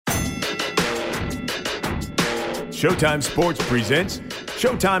Showtime Sports presents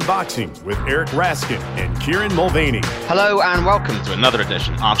Showtime Boxing with Eric Raskin and Kieran Mulvaney. Hello and welcome to another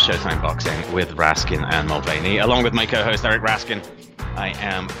edition of Showtime Boxing with Raskin and Mulvaney. Along with my co-host Eric Raskin, I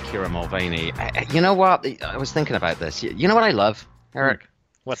am Kieran Mulvaney. You know what? I was thinking about this. You know what I love, Eric?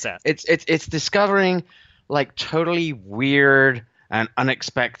 What's that? It's discovering like totally weird and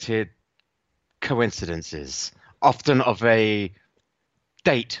unexpected coincidences, often of a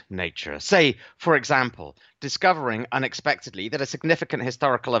date nature. Say, for example, discovering unexpectedly that a significant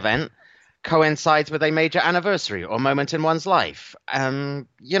historical event coincides with a major anniversary or moment in one's life.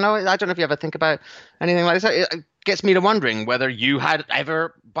 You know, I don't know if you ever think about anything like this. It gets me to wondering whether you had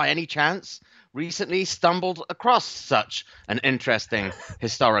ever, by any chance, recently stumbled across such an interesting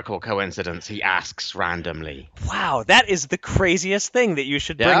historical coincidence, he asks randomly. Wow, that is the craziest thing that you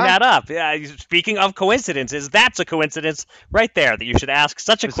should bring that up. Speaking of coincidences, that's a coincidence right there that you should ask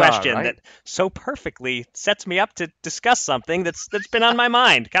such a question, right? That so perfectly sets me up to discuss something that's been on my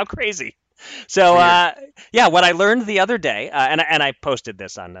mind. How crazy. So, what I learned the other day, and I posted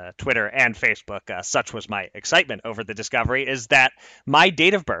this on Twitter and Facebook, such was my excitement over the discovery, is that my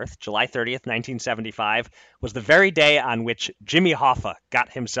date of birth, July 30th, 1975, was the very day on which Jimmy Hoffa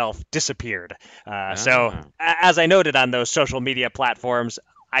got himself disappeared. So, as I noted on those social media platforms,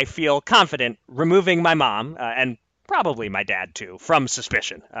 I feel confident removing my mom and probably my dad, too, from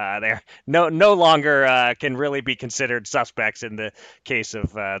suspicion. They're no longer can really be considered suspects in the case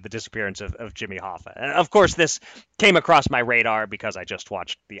of the disappearance of Jimmy Hoffa. And of course, this came across my radar because I just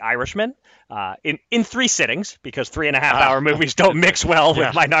watched The Irishman in 3 sittings, because 3.5-hour movies don't mix well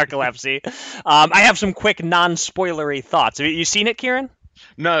with my narcolepsy. I have some quick non-spoilery thoughts. Have you seen it, Kieran?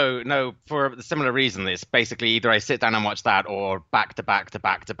 No, for a similar reason. It's basically either I sit down and watch that or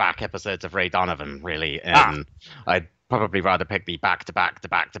back-to-back episodes of Ray Donovan, really. I'd probably rather pick the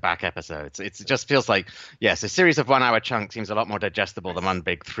back-to-back episodes. It just feels like, yes, a series of 1-hour chunks seems a lot more digestible than one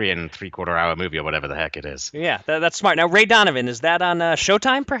big 3 3/4-hour movie or whatever the heck it is. Yeah, that's smart. Now, Ray Donovan, is that on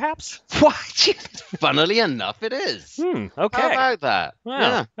Showtime, perhaps? What? Funnily enough, it is. Okay. How about that? Wow.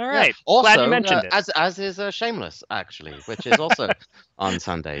 Yeah. All right. Yeah. Also, glad you mentioned it. As is Shameless, actually, which is also on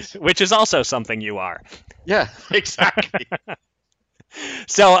Sundays. Which is also something you are. Yeah, exactly.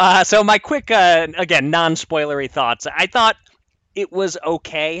 So my quick, again, non-spoilery thoughts. I thought it was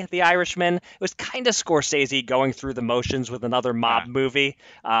okay, The Irishman. It was kind of Scorsese going through the motions with another mob movie.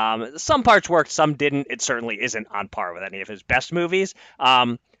 Some parts worked, some didn't. It certainly isn't on par with any of his best movies.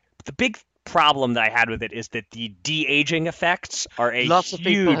 The big problem that I had with it is that the de-aging effects are a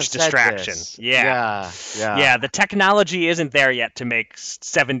huge distraction. Yeah, the technology isn't there yet to make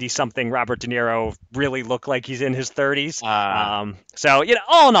 70-something Robert De Niro really look like he's in his 30s. So,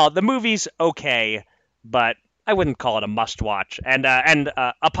 all in all, the movie's okay, but I wouldn't call it a must-watch. And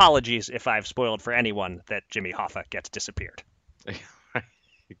apologies if I've spoiled for anyone that Jimmy Hoffa gets disappeared.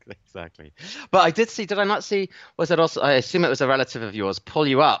 Exactly. But did I not see, was it also, I assume it was a relative of yours, pull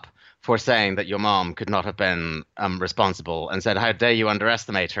you up for saying that your mom could not have been responsible and said, how dare you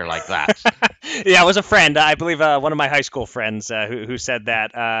underestimate her like that? Yeah, it was a friend. I believe one of my high school friends who said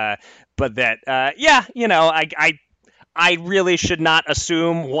that. But that, I really should not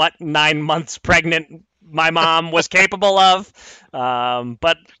assume what 9 months pregnant my mom was capable of.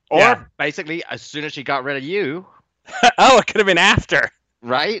 Basically, as soon as she got rid of you. Oh, it could have been after.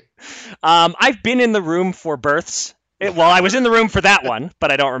 Right? I've been in the room for births. I was in the room for that one,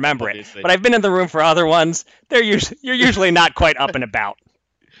 but I don't remember it. But I've been in the room for other ones. You're usually not quite up and about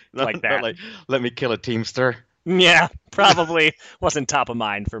like that. Like, let me kill a Teamster. Yeah, probably wasn't top of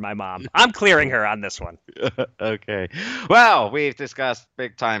mind for my mom. I'm clearing her on this one. Okay. Well, we've discussed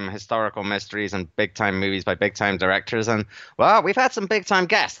big-time historical mysteries and big-time movies by big-time directors. And, we've had some big-time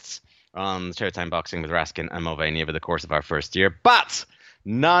guests on Showtime Boxing with Raskin and Mulvaney over the course of our first year. But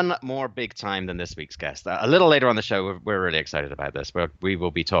none more big time than this week's guest. A little later on the show, we're really excited about this. We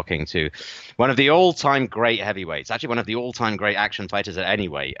will be talking to one of the all-time great heavyweights, actually one of the all-time great action fighters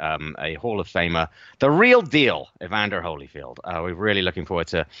anyway, a Hall of Famer, the real deal, Evander Holyfield. We're really looking forward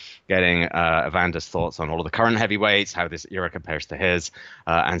to getting Evander's thoughts on all of the current heavyweights, how this era compares to his,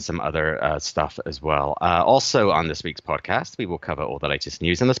 and some other stuff as well. Also on this week's podcast, we will cover all the latest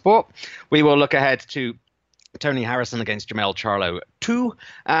news in the sport. We will look ahead to Tony Harrison against Jamel Charlo 2,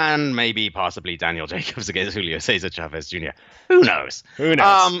 and maybe possibly Daniel Jacobs against Julio Cesar Chavez Jr. Who knows?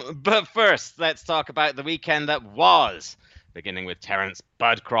 But first, let's talk about the weekend that was, beginning with Terence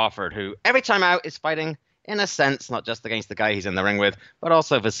Bud Crawford, who every time out is fighting, in a sense, not just against the guy he's in the ring with, but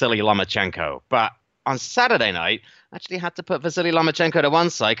also Vasily Lomachenko. But on Saturday night, actually had to put Vasily Lomachenko to one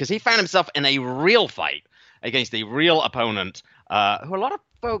side because he found himself in a real fight against a real opponent who a lot of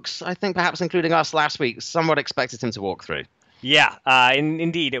folks, I think perhaps including us last week, somewhat expected him to walk through. Yeah,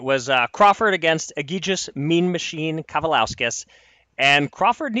 indeed. It was Crawford against Egidijus Mean Machine Kavaliauskas. And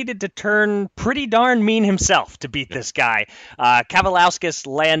Crawford needed to turn pretty darn mean himself to beat this guy. Kavaliauskas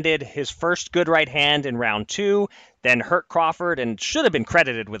landed his first good right hand in round 2, then hurt Crawford and should have been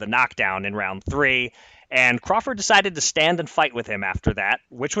credited with a knockdown in round 3. And Crawford decided to stand and fight with him after that,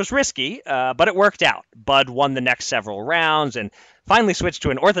 which was risky, but it worked out. Bud won the next several rounds and finally switched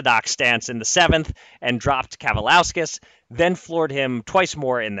to an orthodox stance in the 7th and dropped Kavaliauskas, then floored him twice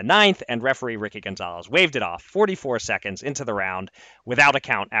more in the 9th, and referee Ricky Gonzalez waved it off 44 seconds into the round without a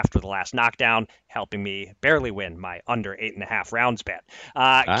count after the last knockdown, helping me barely win my under 8.5 rounds bet.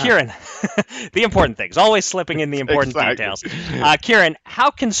 Kieran, the important things, always slipping in the important details. Kieran,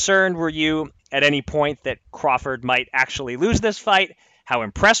 how concerned were you at any point that Crawford might actually lose this fight? How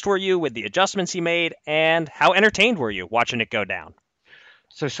impressed were you with the adjustments he made? And how entertained were you watching it go down?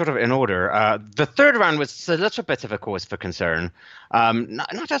 So sort of in order, the third round was a little bit of a cause for concern,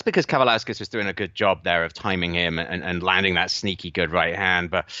 not just because Kavaliauskas was doing a good job there of timing him and landing that sneaky good right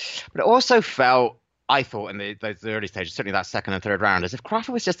hand, but it also felt, I thought, in the early stages, certainly that second and third round, as if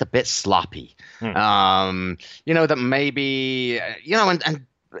Crawford was just a bit sloppy. That maybe, and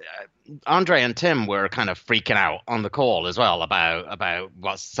Andre and Tim were kind of freaking out on the call as well about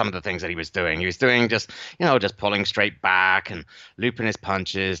what some of the things that he was doing. He was doing just pulling straight back and looping his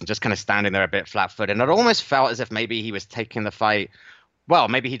punches and just kind of standing there a bit flat-footed. And it almost felt as if maybe he was taking the fight. Well,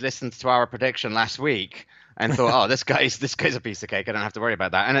 maybe he'd listened to our prediction last week and thought, oh, this guy's a piece of cake. I don't have to worry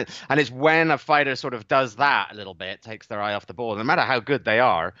about that. And it's when a fighter sort of does that a little bit, takes their eye off the ball, no matter how good they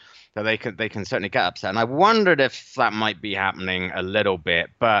are, that they can certainly get upset. And I wondered if that might be happening a little bit,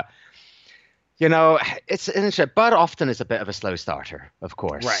 but. It's interesting. Bud often is a bit of a slow starter, of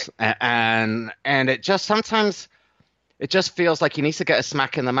course. Right. And it just sometimes it just feels like he needs to get a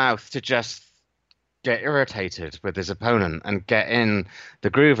smack in the mouth to just get irritated with his opponent and get in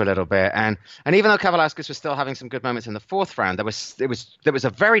the groove a little bit. And even though Kavaliauskas was still having some good moments in the 4th round, there was a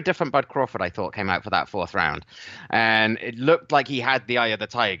very different Bud Crawford, I thought, came out for that 4th round. And it looked like he had the eye of the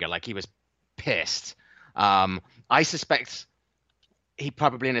tiger, like he was pissed. I suspect he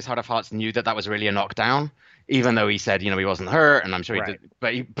probably in his heart of hearts knew that was really a knockdown, even though he said, he wasn't hurt, and I'm sure he did,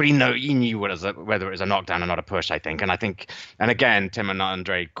 but he knew whether it was a knockdown or not a push, I think. And again, Tim and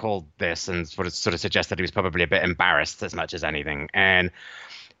Andre called this and sort of suggested he was probably a bit embarrassed as much as anything. And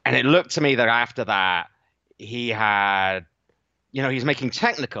it looked to me that after that, he had, he's making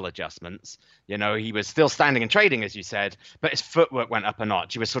technical adjustments. He was still standing and trading, as you said, but his footwork went up a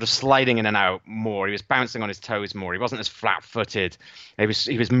notch. He was sort of sliding in and out more. He was bouncing on his toes more. He wasn't as flat-footed. He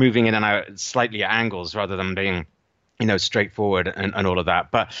was moving in and out slightly at angles rather than being, straightforward and all of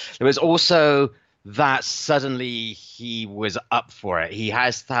that. But there was also that suddenly he was up for it. He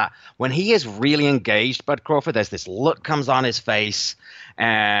has that when he is really engaged, Bud Crawford, there's this look comes on his face,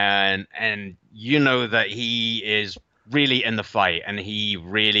 and that he is really in the fight, and he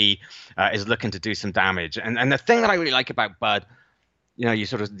really is looking to do some damage. And the thing that I really like about Bud, you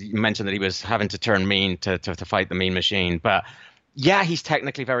mentioned that he was having to turn mean to fight the Mean Machine, but yeah, he's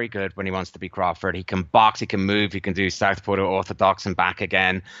technically very good when he wants to be Crawford. He can box, he can move, he can do southpaw to orthodox and back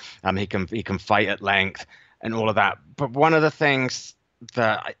again. He can fight at length and all of that. But one of the things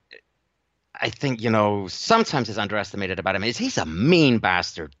that I think, sometimes is underestimated about him is he's a mean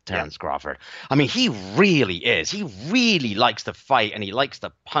bastard, Terence Crawford. I mean, he really is. He really likes to fight, and he likes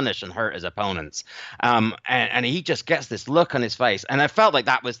to punish and hurt his opponents. And he just gets this look on his face. And I felt like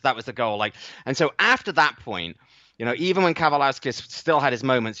that was the goal. And so after that point, even when Kavaliauskas still had his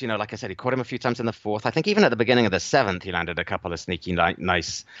moments, like I said, he caught him a few times in the 4th. I think even at the beginning of the 7th, he landed a couple of sneaky,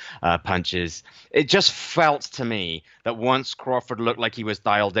 nice punches. It just felt to me that once Crawford looked like he was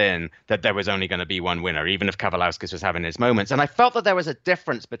dialed in, that there was only going to be one winner, even if Kavaliauskas was having his moments. And I felt that there was a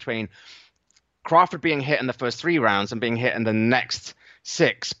difference between Crawford being hit in the first 3 rounds and being hit in the next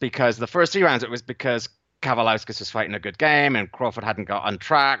 6, because the first 3 rounds, it was because Kavaliauskas was fighting a good game and Crawford hadn't got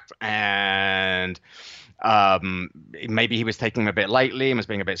untracked, and maybe he was taking him a bit lightly and was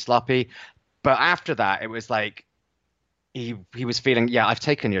being a bit sloppy. But after that, it was like he was feeling, yeah, I've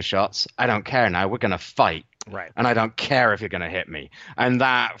taken your shots. I don't care now. We're going to fight. Right. And I don't care if you're going to hit me. And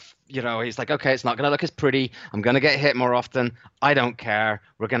that, he's like, okay, it's not going to look as pretty. I'm going to get hit more often. I don't care.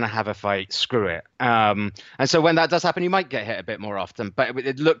 We're going to have a fight. Screw it. And so when that does happen, you might get hit a bit more often. But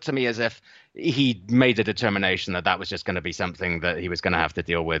it looked to me as if he made a determination that was just going to be something that he was going to have to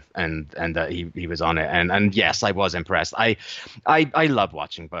deal with, and that he was on it. And yes, I was impressed. I love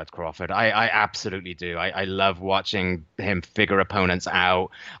watching Bud Crawford. I absolutely do. I love watching him figure opponents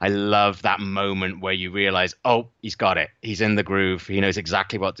out. I love that moment where you realize, oh, he's got it. He's in the groove. He knows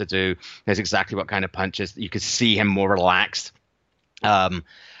exactly what to do. He knows exactly what kind of punches. You could see him more relaxed. And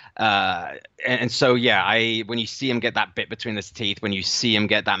so, when you see him get that bit between his teeth, when you see him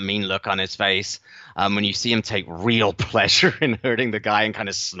get that mean look on his face, when you see him take real pleasure in hurting the guy and kind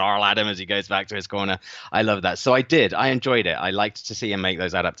of snarl at him as he goes back to his corner, I love that. So I enjoyed it. I liked to see him make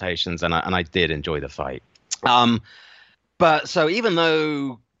those adaptations, and I did enjoy the fight. But so even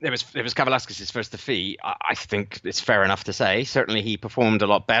though it was Kavaliauskas' first defeat, I think it's fair enough to say certainly he performed a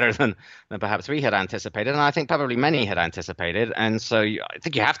lot better than perhaps we had anticipated, and I think probably many had anticipated. And so I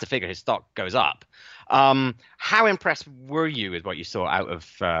think you have to figure his stock goes up. How impressed were you with what you saw out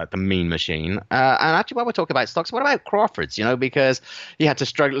of the Mean Machine? And actually, while we're talking about stocks, what about Crawford's? Because he had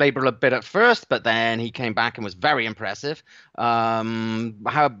to labor a bit at first, but then he came back and was very impressive. How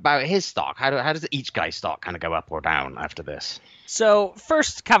about his stock? How does each guy's stock kind of go up or down after this? So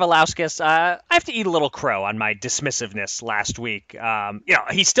first, Kavaliauskas, I have to eat a little crow on my dismissiveness last week.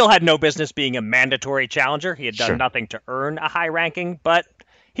 He still had no business being a mandatory challenger. He had done nothing to earn a high ranking, but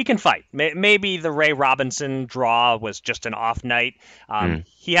he can fight. Maybe the Ray Robinson draw was just an off night.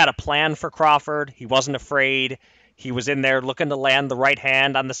 He had a plan for Crawford. He wasn't afraid. He was in there looking to land the right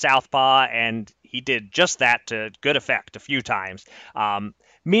hand on the southpaw, and he did just that to good effect a few times.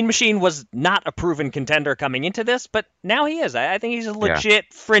 Mean Machine was not a proven contender coming into this, but now he is. I think he's a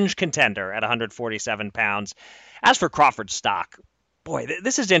legit fringe contender at 147 pounds. As for Crawford's stock, boy,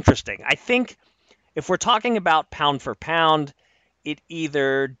 this is interesting. I think if we're talking about pound for pound, it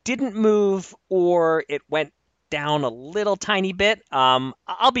either didn't move or it went down a little tiny bit.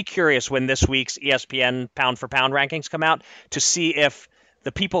 I'll be curious when this week's ESPN pound for pound rankings come out to see if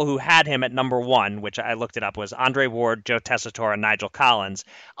the people who had him at number one, which I looked it up, was Andre Ward, Joe Tessitore, and Nigel Collins.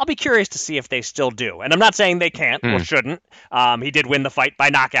 I'll be curious to see if they still do. And I'm not saying they can't or shouldn't. He did win the fight by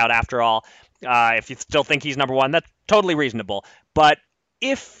knockout after all. If you still think he's number one, that's totally reasonable. But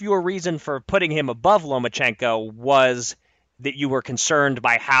if your reason for putting him above Lomachenko was that you were concerned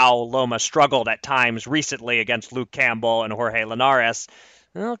by how Loma struggled at times recently against Luke Campbell and Jorge Linares,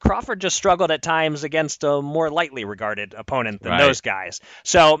 well, Crawford just struggled at times against a more lightly regarded opponent than those guys.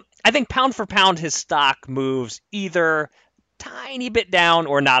 So I think pound for pound, his stock moves either tiny bit down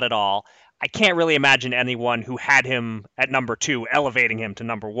or not at all. I can't really imagine anyone who had him at number two elevating him to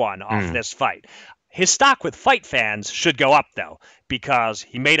number one off this fight. His stock with fight fans should go up, though, because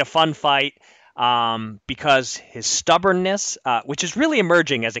he made a fun fight. Because his stubbornness, which is really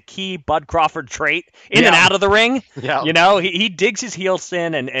emerging as a key Bud Crawford trait in and out of the ring. He digs his heels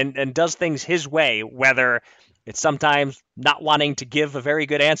in and does things his way, whether it's sometimes not wanting to give a very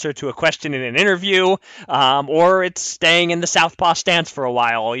good answer to a question in an interview, or it's staying in the southpaw stance for a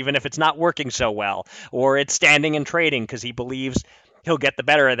while, even if it's not working so well, or it's standing and trading because he believes he'll get the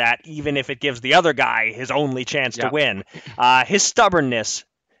better of that, even if it gives the other guy his only chance to win. His stubbornness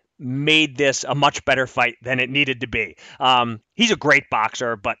made this a much better fight than it needed to be. He's a great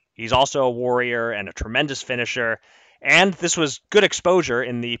boxer, but he's also a warrior and a tremendous finisher. And this was good exposure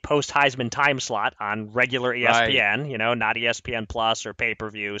in the post-Heisman time slot on regular ESPN, not ESPN Plus or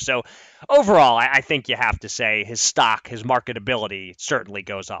pay-per-view. So overall, I think you have to say his stock, his marketability certainly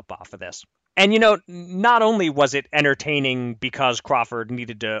goes up off of this. And, not only was it entertaining because Crawford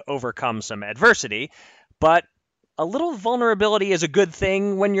needed to overcome some adversity, but a little vulnerability is a good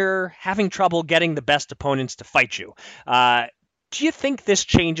thing when you're having trouble getting the best opponents to fight you. Do you think this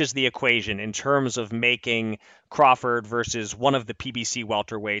changes the equation in terms of making Crawford versus one of the PBC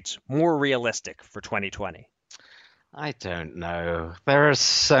welterweights more realistic for 2020? I don't know. There are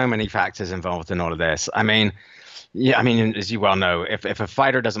so many factors involved in all of this. As you well know, if a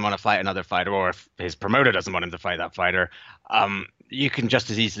fighter doesn't want to fight another fighter, or if his promoter doesn't want him to fight that fighter, you can just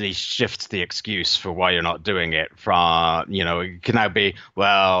as easily shift the excuse for why you're not doing it from, it can now be,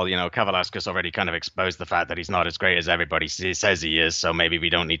 Kavaliauskas already kind of exposed the fact that he's not as great as everybody says he is, so maybe we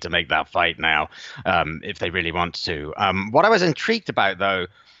don't need to make that fight now, if they really want to. What I was intrigued about, though,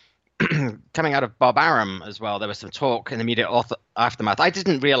 coming out of Bob Arum as well, there was some talk in the immediate aftermath. I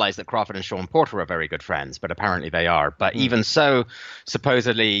didn't realize that Crawford and Sean Porter are very good friends, but apparently they are. But even so,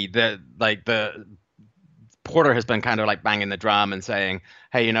 supposedly Porter has been kind of like banging the drum and saying,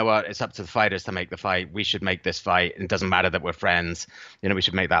 hey, you know what? It's up to the fighters to make the fight. We should make this fight. It doesn't matter that we're friends. We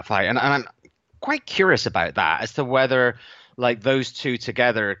should make that fight. And I'm quite curious about that as to whether like those two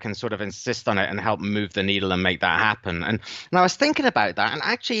together can sort of insist on it and help move the needle and make that happen. And I was thinking about that. And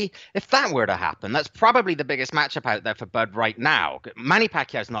actually, if that were to happen, that's probably the biggest matchup out there for Bud right now. Manny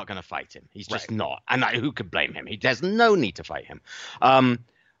Pacquiao's not going to fight him. He's just not. And who could blame him? He has no need to fight him.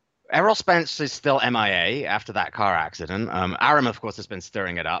 Errol Spence is still MIA after that car accident. Arum, of course, has been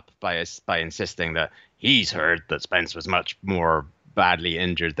stirring it up by insisting that he's heard that Spence was much more badly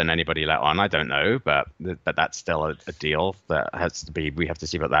injured than anybody let on. I don't know, but that's still a deal that has to be. We have to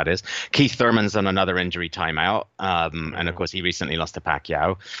see what that is. Keith Thurman's on another injury timeout, and of course he recently lost to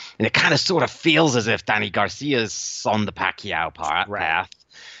Pacquiao, and it kind of sort of feels as if Danny Garcia's on the Pacquiao path.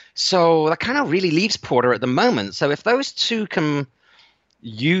 So that kind of really leaves Porter at the moment. So if those two can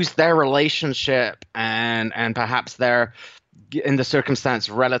use their relationship and perhaps their, in the circumstance,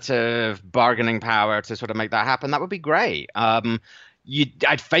 relative bargaining power to sort of make that happen, that would be great.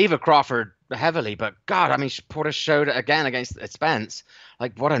 I'd favor Crawford heavily, but God, I mean, Porter showed it again against Spence,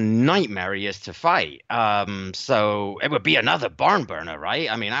 like what a nightmare he is to fight. So it would be another barn burner,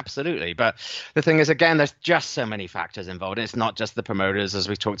 right? I mean, absolutely. But the thing is, again, there's just so many factors involved. It's not just the promoters, as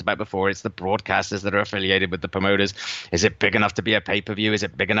we've talked about before. It's the broadcasters that are affiliated with the promoters. Is it big enough to be a pay-per-view? Is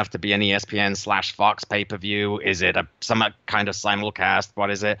it big enough to be an ESPN/Fox pay-per-view? Is it some kind of simulcast?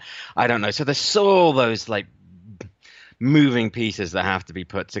 What is it? I don't know. So there's all those like moving pieces that have to be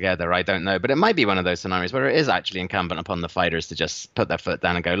put together. I don't know, but it might be one of those scenarios where it is actually incumbent upon the fighters to just put their foot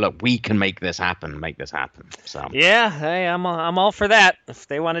down and go, look, we can make this happen. So yeah, hey, I'm all for that. If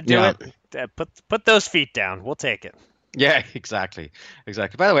they want to do it, put those feet down. We'll take it. Yeah, exactly.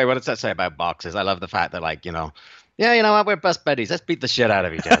 By the way, what does that say about boxers? I love the fact that, like, you know what, we're best buddies. Let's beat the shit out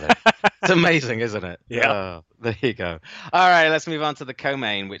of each other. It's amazing, isn't it? Yeah. There you go. All right, let's move on to the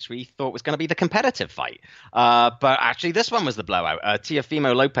co-main, which we thought was going to be the competitive fight. But actually, this one was the blowout.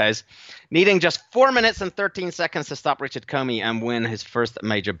 Teofimo Lopez needing just 4 minutes and 13 seconds to stop Richard Comey and win his first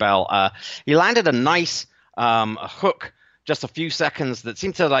major bell. He landed a nice hook just a few seconds that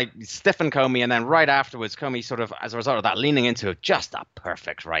seemed to like stiffen Comey, and then right afterwards, Comey sort of, as a result of that, leaning into just a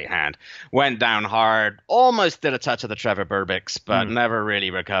perfect right hand, went down hard, almost did a touch of the Trevor Berbick's, but never really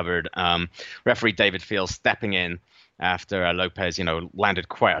recovered. Referee David Fields stepping in after Lopez, landed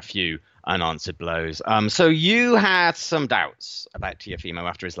quite a few unanswered blows. So you had some doubts about Teofimo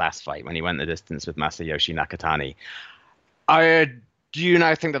after his last fight when he went the distance with Masayoshi Nakatani. Do you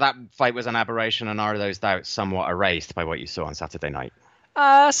now think that fight was an aberration, and are those doubts somewhat erased by what you saw on Saturday night?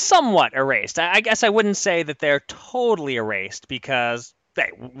 Somewhat erased. I guess I wouldn't say that they're totally erased because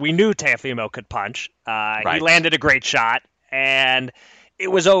we knew Teofimo could punch. Right. He landed a great shot, and it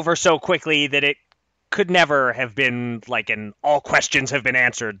was over so quickly that it could never have been like an all questions have been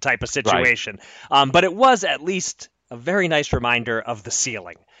answered type of situation. Right. But it was at least a very nice reminder of the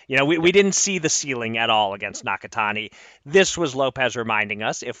ceiling. We didn't see the ceiling at all against Nakatani. This was Lopez reminding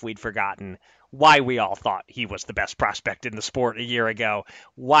us, if we'd forgotten, why we all thought he was the best prospect in the sport a year ago,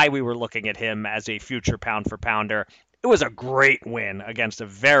 why we were looking at him as a future pound-for-pounder. It was a great win against a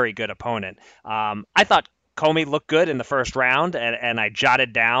very good opponent. I thought Comey looked good in the first round, and I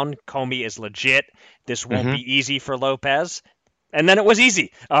jotted down, Comey is legit. This won't be easy for Lopez. And then it was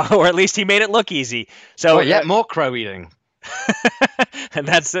easy, or at least he made it look easy. So more crow eating. And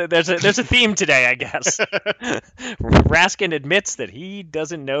there's a theme today, I guess. Raskin admits that he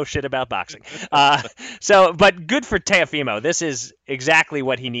doesn't know shit about boxing. But good for Teofimo. This is exactly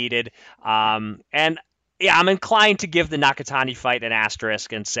what he needed. And yeah, I'm inclined to give the Nakatani fight an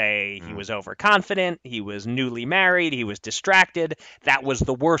asterisk and say he was overconfident, he was newly married, he was distracted. That was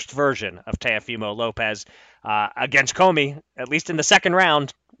the worst version of Teofimo Lopez. Against Comey, at least in the second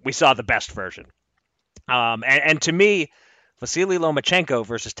round, we saw the best version. And to me, Vasily Lomachenko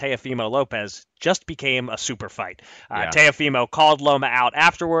versus Teofimo Lopez just became a super fight. Teofimo called Loma out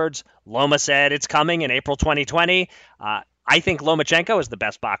afterwards. Loma said it's coming in April 2020. I think Lomachenko is the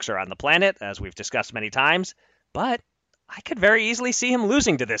best boxer on the planet, as we've discussed many times, but I could very easily see him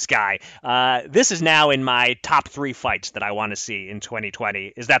losing to this guy. This is now in my top 3 fights that I want to see in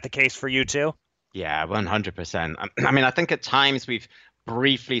 2020. Is that the case for you too? Yeah, 100%. I mean, I think at times we've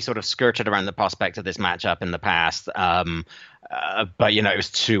briefly sort of skirted around the prospect of this matchup in the past. But, it was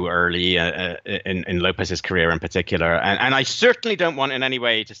too early in Lopez's career in particular. And I certainly don't want in any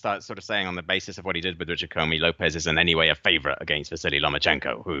way to start sort of saying on the basis of what he did with Richard Comey, Lopez is in any way a favorite against Vasily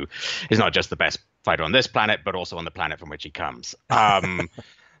Lomachenko, who is not just the best fighter on this planet, but also on the planet from which he comes.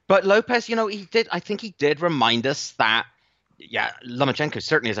 But Lopez, I think he did remind us that yeah, Lomachenko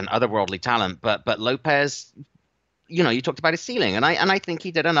certainly is an otherworldly talent, but Lopez, you talked about his ceiling, and I think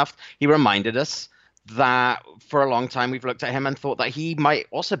he did enough. He reminded us that for a long time we've looked at him and thought that he might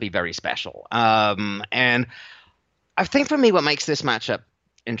also be very special. And I think for me, what makes this matchup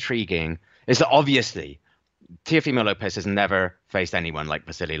intriguing is that obviously Teofimo Lopez has never faced anyone like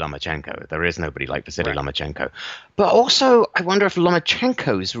Vasily Lomachenko. There is nobody like Vasily Lomachenko. But also, I wonder if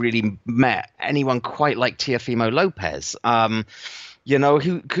Lomachenko's really met anyone quite like Teofimo Lopez.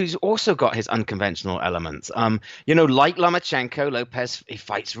 Who's also got his unconventional elements. Like Lomachenko, Lopez, he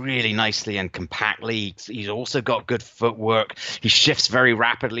fights really nicely and compactly. He's also got good footwork. He shifts very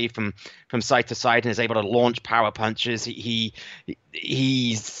rapidly from side to side and is able to launch power punches. He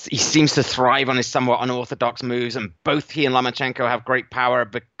seems to thrive on his somewhat unorthodox moves, and both he and Lomachenko have great power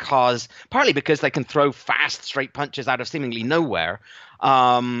partly because they can throw fast, straight punches out of seemingly nowhere.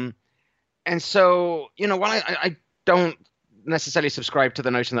 And so, while I don't necessarily subscribe to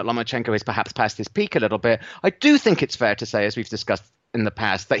the notion that Lomachenko is perhaps past his peak a little bit, I do think it's fair to say, as we've discussed in the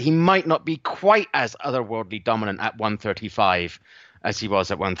past, that he might not be quite as otherworldly dominant at 135 as he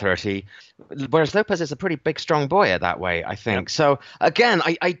was at 130, whereas Lopez is a pretty big, strong boy at that weight, I think. Yep. So again,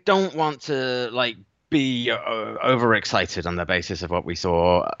 I don't want to be overexcited on the basis of what we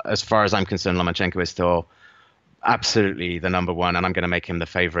saw. As far as I'm concerned, Lomachenko is still absolutely the number one, and I'm going to make him the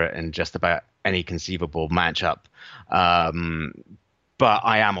favorite in just about any conceivable matchup. But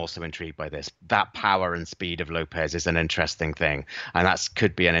I am also intrigued by this. That power and speed of Lopez is an interesting thing, and that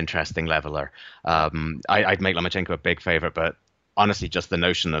could be an interesting leveler. I'd make Lomachenko a big favorite, but honestly, just the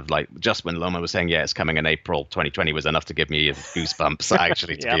notion of just when Loma was saying, yeah, it's coming in April 2020 was enough to give me goosebumps,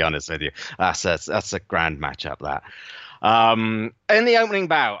 actually, to be honest with you. That's a grand matchup, that. In the opening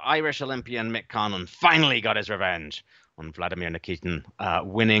bout, Irish Olympian Mick Conlan finally got his revenge on Vladimir Nikitin,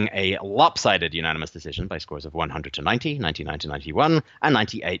 winning a lopsided unanimous decision by scores of 100-90, 99-91, and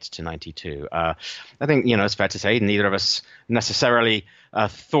 98-92. I think, it's fair to say neither of us necessarily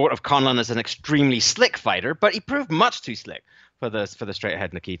thought of Conlan as an extremely slick fighter, but he proved much too slick for the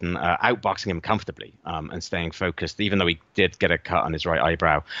straight-ahead Nikitin, outboxing him comfortably and staying focused, even though he did get a cut on his right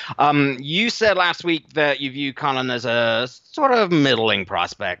eyebrow. You said last week that you view Conlan as a sort of middling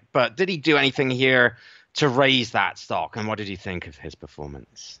prospect, but did he do anything here to raise that stock, and what did you think of his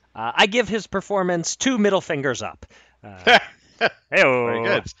performance? I give his performance 2 middle fingers up. Very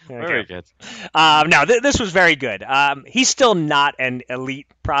good. Very good. No, this was very good. He's still not an elite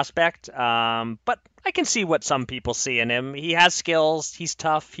prospect, but I can see what some people see in him. He has skills. He's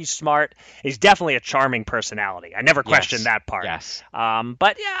tough. He's smart. He's definitely a charming personality. I never questioned that part. Yes.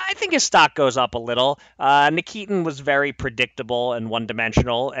 But yeah, I think his stock goes up a little. Nikitin was very predictable and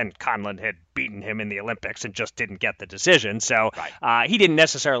one-dimensional, and Conlan had beaten him in the Olympics and just didn't get the decision. So he didn't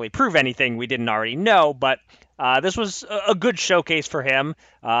necessarily prove anything we didn't already know, but this was a good showcase for him.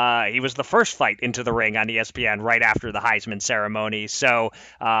 He was the first fight into the ring on ESPN right after the Heisman ceremony, so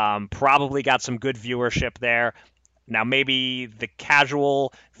probably got some good viewership there. Now, maybe the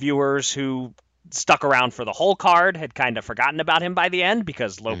casual viewers who stuck around for the whole card had kind of forgotten about him by the end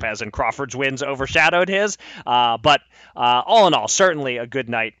because Lopez and Crawford's wins overshadowed his. But all in all, certainly a good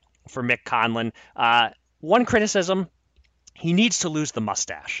night for Mick Conlan. One criticism, he needs to lose the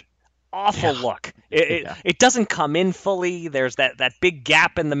mustache. Awful look. It doesn't come in fully. There's that big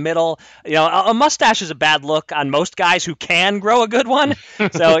gap in the middle. A mustache is a bad look on most guys who can grow a good one.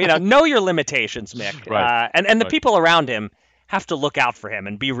 So, know your limitations, Mick. Right. And the people around him have to look out for him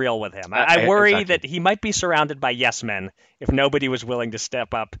and be real with him. I worry that he might be surrounded by yes men if nobody was willing to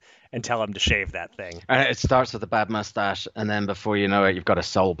step up and tell him to shave that thing. And it starts with a bad mustache, and then before you know it, you've got a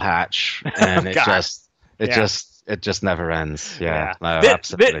soul patch, and it just never ends. Yeah. No,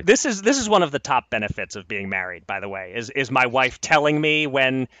 absolutely. This is one of the top benefits of being married, by the way, is my wife telling me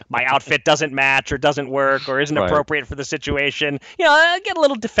when my outfit doesn't match or doesn't work or isn't appropriate for the situation. I get a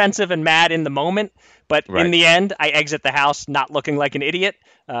little defensive and mad in the moment, but in the end, I exit the house not looking like an idiot.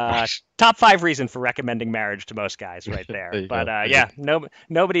 Top 5 reason for recommending marriage to most guys right there.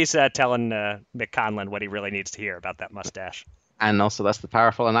 Nobody's telling Mick Conlan what he really needs to hear about that mustache. And also, that's the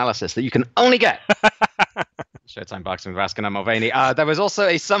powerful analysis that you can only get. Showtime Boxing with Raskin and Mulvaney. There was also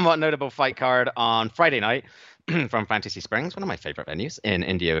a somewhat notable fight card on Friday night from Fantasy Springs, one of my favorite venues in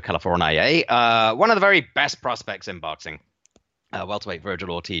Indio, California. One of the very best prospects in boxing. Welterweight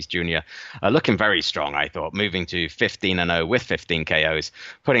Virgil Ortiz Jr. Looking very strong, I thought, moving to 15-0 with 15 KOs,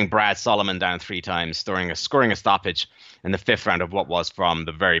 putting Brad Solomon down 3 times, scoring a stoppage in the 5th round of what was from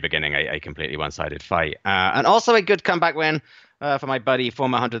the very beginning a completely one-sided fight. And also a good comeback win for my buddy,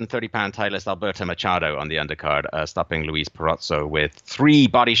 former 130-pound titleist Alberto Machado on the undercard, stopping Luis Perozzo with 3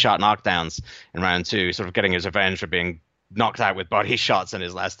 body shot knockdowns in round 2, sort of getting his revenge for being knocked out with body shots in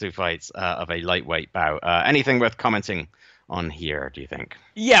his last two fights of a lightweight bout. Anything worth commenting on here, do you think?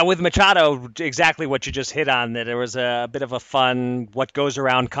 Yeah, with Machado, exactly what you just hit on, that there was a bit of a fun what goes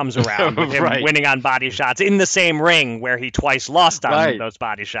around comes around with him winning on body shots in the same ring where he twice lost on those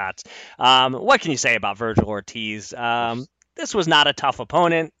body shots. What can you say about Vergil Ortiz? This was not a tough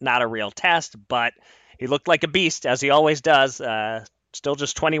opponent, not a real test, but he looked like a beast, as he always does. Still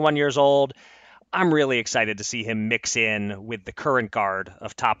just 21 years old. I'm really excited to see him mix in with the current guard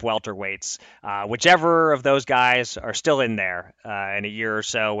of top welterweights. Whichever of those guys are still in there in a year or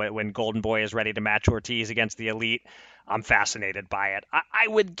so when Golden Boy is ready to match Ortiz against the elite, I'm fascinated by it. I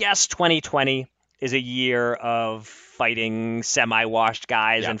would guess 2020 is a year of fighting semi-washed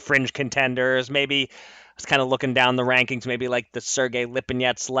guys and fringe contenders. Maybe I was kind of looking down the rankings, maybe like the Sergey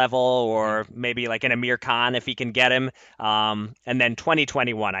Lipinets level, or maybe like an Amir Khan if he can get him. And then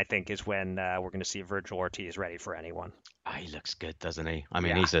 2021, I think, is when we're going to see Vergil Ortiz ready for anyone. He looks good, doesn't he? I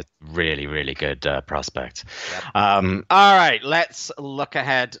mean, he's a really, really good prospect. Yep. All right, let's look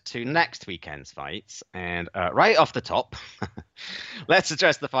ahead to next weekend's fights. And right off the top, let's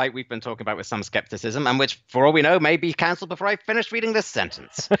address the fight we've been talking about with some skepticism, and which, for all we know, may be cancelled before I finish reading this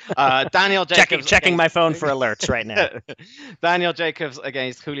sentence. Daniel Jacobs checking my phone for alerts right now. Daniel Jacobs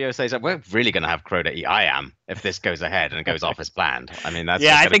against Julio Cesar. We're really going to have Crow to eat. I am, if this goes ahead and goes off as planned. I mean, that's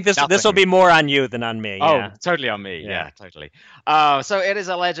I think this will be more on you than on me. Oh, totally on me. Yeah, totally. So it is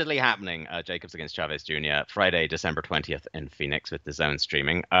allegedly happening. Jacobs against Chavez Jr. Friday, December 20th in Phoenix with DAZN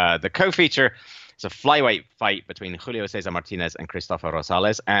streaming. The co-feature is a flyweight fight between Julio Cesar Martinez and Christopher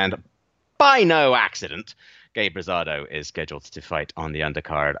Rosales, and by no accident, Gabe Rosado is scheduled to fight on the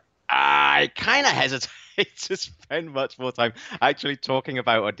undercard. I kind of hesitate to spend much more time actually talking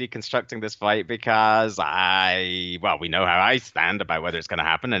about or deconstructing this fight because we know how I stand about whether it's going to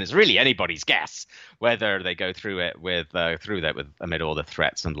happen, and it's really anybody's guess whether they go through it with amid all the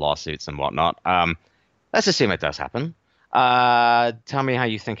threats and lawsuits and whatnot. Let's assume it does happen. Tell me how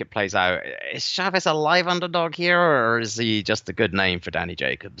you think it plays out. Is Chavez a live underdog here, or is he just a good name for Danny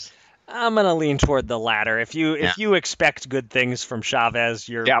Jacobs? I'm going to lean toward the latter. If you expect good things from Chavez,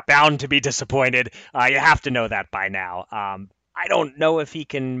 you're bound to be disappointed. You have to know that by now. I don't know if he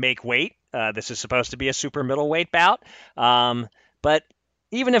can make weight. This is supposed to be a super middleweight bout. But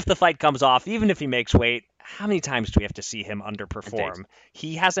even if the fight comes off, even if he makes weight, how many times do we have to see him underperform? Indeed.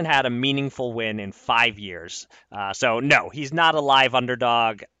 He hasn't had a meaningful win in 5 years. So no, he's not a live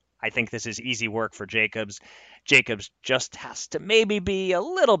underdog. I think this is easy work for Jacobs. Jacobs just has to maybe be a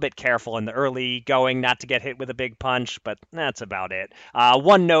little bit careful in the early going, not to get hit with a big punch, but that's about it.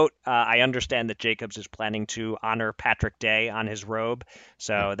 One note, I understand that Jacobs is planning to honor Patrick Day on his robe,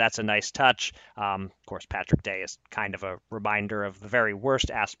 so that's a nice touch. Of course, Patrick Day is kind of a reminder of the very worst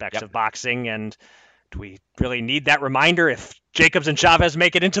aspects of boxing, and do we really need that reminder if Jacobs and Chavez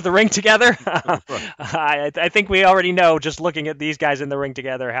make it into the ring together? I think we already know, just looking at these guys in the ring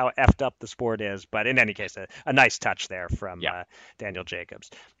together, how effed up the sport is. But in any case, a nice touch there from Daniel Jacobs.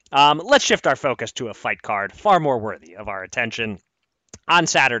 Let's shift our focus to a fight card far more worthy of our attention. On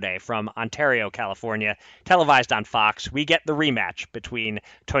Saturday from Ontario, California, televised on Fox, we get the rematch between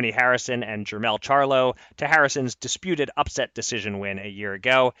Tony Harrison and Jermell Charlo to Harrison's disputed upset decision win a year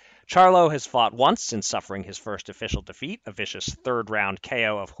ago. Charlo has fought once since suffering his first official defeat, a vicious third-round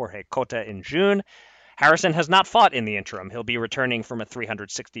KO of Jorge Cota in June. Harrison has not fought in the interim. He'll be returning from a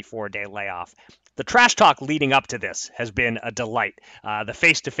 364-day layoff. The trash talk leading up to this has been a delight. The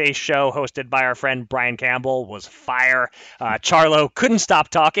face-to-face show hosted by our friend Brian Campbell was fire. Charlo couldn't stop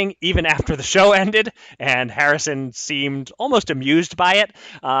talking even after the show ended, and Harrison seemed almost amused by it.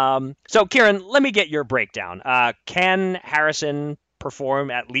 So, Kieran, let me get your breakdown. Can Harrison perform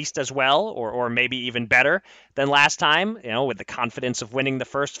at least as well, or maybe even better than last time, with the confidence of winning the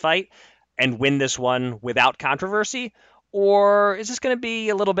first fight, and win this one without controversy? Or is this going to be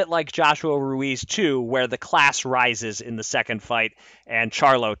a little bit like Joshua Ruiz 2, where the class rises in the second fight and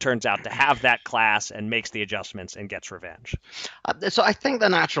Charlo turns out to have that class and makes the adjustments and gets revenge? So I think the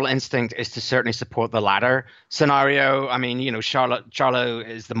natural instinct is to certainly support the latter scenario. I mean, Charlo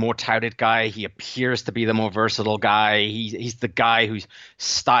is the more touted guy. He appears to be the more versatile guy. He's the guy whose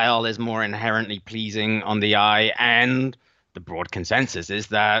style is more inherently pleasing on the eye, and the broad consensus is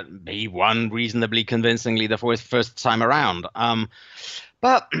that he won reasonably convincingly the first time around.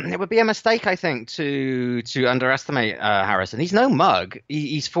 But it would be a mistake, I think, to underestimate Harrison. He's no mug.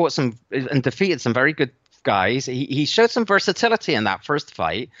 He's fought some and defeated some very good guys. He showed some versatility in that first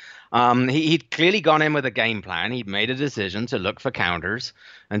fight. He'd clearly gone in with a game plan. He'd made a decision to look for counters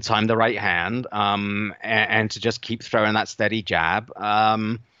and time the right hand, and to just keep throwing that steady jab.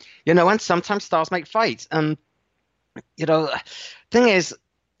 And sometimes styles make fights. And thing is,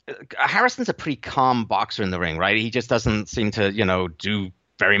 Harrison's a pretty calm boxer in the ring, right? He just doesn't seem to, do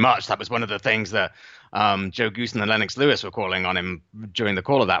very much. That was one of the things that Joe Goosen and Lennox Lewis were calling on him during the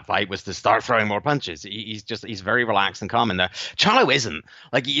call of that fight, was to start throwing more punches. He's very relaxed and calm in there. Charlo isn't.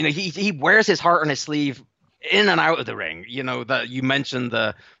 Like, he wears his heart on his sleeve in and out of the ring. That you mentioned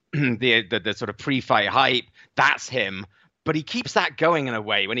the the sort of pre-fight hype. That's him. But he keeps that going in a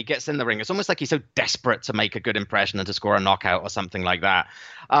way when he gets in the ring. It's almost like he's so desperate to make a good impression and to score a knockout or something like that.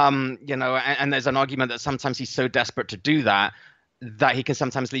 And there's an argument that sometimes he's so desperate to do that he can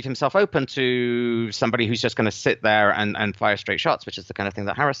sometimes leave himself open to somebody who's just going to sit there and fire straight shots, which is the kind of thing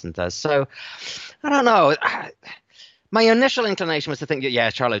that Harrison does. So I don't know. My initial inclination was to think, yeah,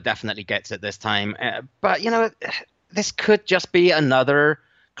 Charlo definitely gets it this time. But, this could just be another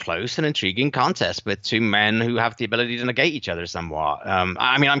close and intriguing contest with two men who have the ability to negate each other somewhat.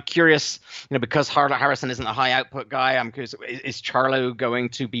 I'm curious, because Harrison isn't a high output guy. I'm curious, is Charlo going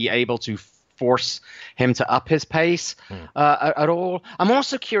to be able to force him to up his pace at all? I'm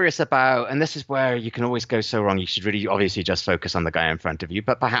also curious about, and this is where you can always go so wrong. You should really obviously just focus on the guy in front of you,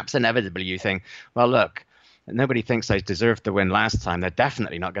 but perhaps inevitably you think, well, look, nobody thinks I deserved the win last time. They're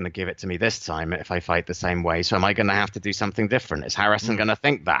definitely not going to give it to me this time if I fight the same way. So am I going to have to do something different? Is Harrison going to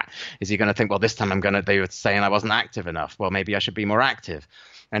think that? Is he going to think, well, this time they were saying I wasn't active enough. Well, maybe I should be more active.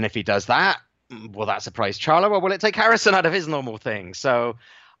 And if he does that, will that surprise Charlo, or will it take Harrison out of his normal thing? So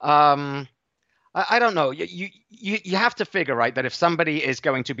I don't know. You have to figure, right, that if somebody is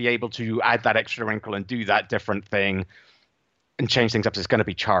going to be able to add that extra wrinkle and do that different thing and change things up, it's going to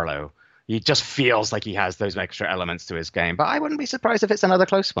be Charlo. He just feels like he has those extra elements to his game. But I wouldn't be surprised if it's another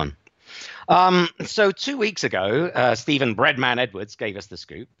close one. So 2 weeks ago, Stephen Breadman Edwards gave us the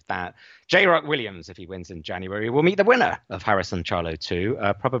scoop that J-Rock Williams, if he wins in January, will meet the winner of Harrison Charlo 2,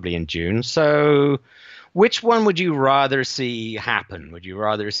 probably in June. So which one would you rather see happen? Would you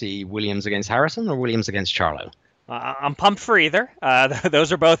rather see Williams against Harrison or Williams against Charlo? I'm pumped for either.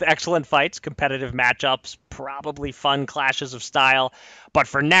 Those are both excellent fights, competitive matchups, probably fun clashes of style. But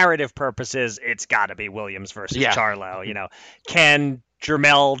for narrative purposes, it's got to be Williams versus Charlo. Can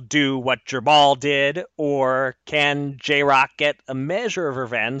Jermell do what Jermall did, or can J-Rock get a measure of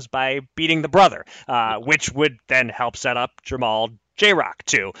revenge by beating the brother, which would then help set up Jermall J-Rock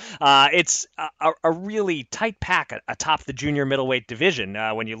too. It's a really tight pack atop the junior middleweight division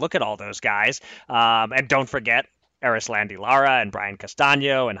when you look at all those guys. And don't forget Erislandy Lara and Brian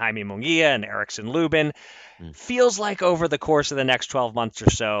Castaño and Jaime Munguia and Erickson Lubin. Feels like over the course of the next 12 months or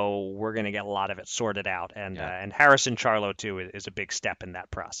so, we're going to get a lot of it sorted out. And Harrison Charlo 2 is a big step in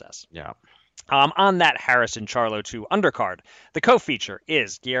that process. Yeah. On that Harrison Charlo 2 undercard, the co-feature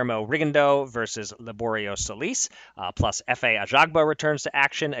is Guillermo Rigondeaux versus Liborio Solis, plus Efe Ajagba returns to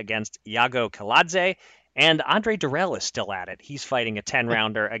action against Iago Kiladze, and Andre Durrell is still at it. He's fighting a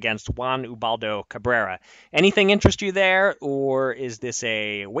 10-rounder against Juan Ubaldo Cabrera. Anything interest you there, or is this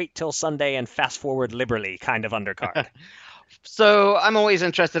a wait till Sunday and fast forward liberally kind of undercard? So I'm always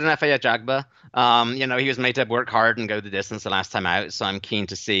interested in Efe Ajagba. He was made to work hard and go the distance the last time out, so I'm keen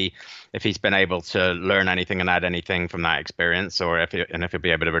to see if he's been able to learn anything and add anything from that experience, or if he'll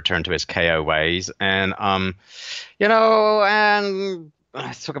be able to return to his KO ways. And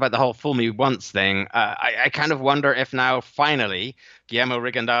let's talk about the whole fool me once thing. I kind of wonder if now finally Guillermo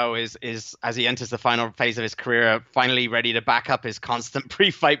Rigondeaux is, as he enters the final phase of his career, finally ready to back up his constant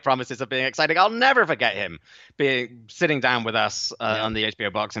pre-fight promises of being exciting. I'll never forget him sitting down with us on the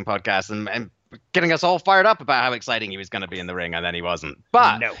HBO Boxing Podcast and getting us all fired up about how exciting he was going to be in the ring, and then he wasn't.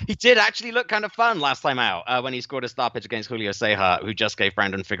 But he did actually look kind of fun last time out when he scored a stoppage against Julio Ceja, who just gave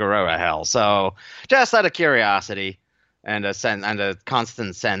Brandon Figueroa hell. So just out of curiosity, and a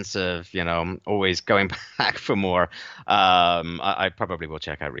constant sense of, always going back for more, I probably will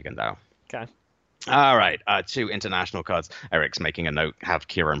check out Rigondeaux. Okay. All right, 2 international cards. Eric's making a note. Have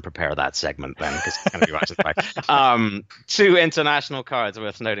Kieran prepare that segment then, because it's going to be watching fight. 2 international cards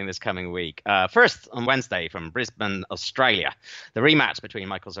worth noting this coming week. First, on Wednesday from Brisbane, Australia, the rematch between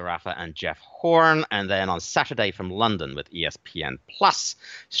Michael Zarafa and Jeff Horn. And then on Saturday from London with ESPN Plus,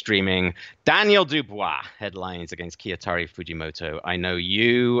 streaming Daniel Dubois headlines against Kiyotari Fujimoto. I know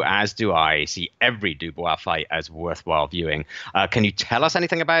you, as do I, see every Dubois fight as worthwhile viewing. Can you tell us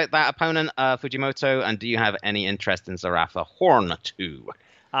anything about that opponent, Fujimoto? And do you have any interest in Zarafa Horn too?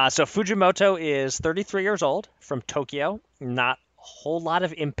 So Fujimoto is 33 years old, from Tokyo. Not a whole lot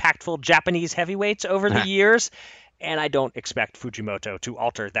of impactful Japanese heavyweights over the years, and I don't expect Fujimoto to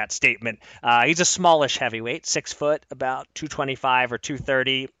alter that statement. He's a smallish heavyweight, 6 foot, about 225 or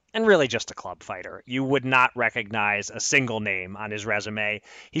 230, and really just a club fighter. You would not recognize a single name on his resume.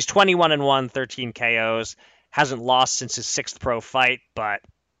 He's 21-1, 13 KOs. hasn't lost since his 6th pro fight, but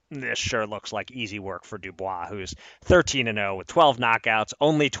this sure looks like easy work for Dubois, who's 13-0 with 12 knockouts,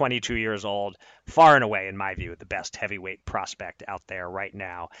 only 22 years old, far and away, in my view, the best heavyweight prospect out there right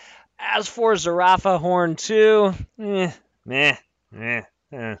now. As for Zerafa, Horn 2,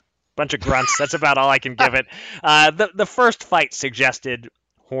 bunch of grunts. That's about all I can give it. The first fight suggested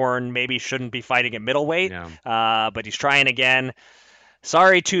Horn maybe shouldn't be fighting at middleweight, but he's trying again.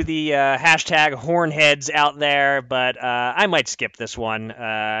 Sorry to the hashtag Hornheads out there, but I might skip this one.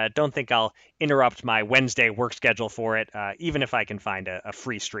 Don't think I'll interrupt my Wednesday work schedule for it, even if I can find a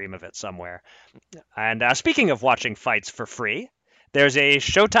free stream of it somewhere. And speaking of watching fights for free, there's a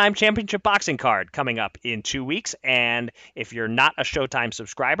Showtime Championship Boxing card coming up in 2 weeks, and if you're not a Showtime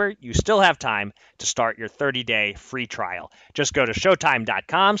subscriber, you still have time to start your 30-day free trial. Just go to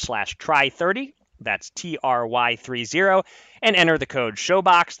showtime.com/try30. That's TRY30, and enter the code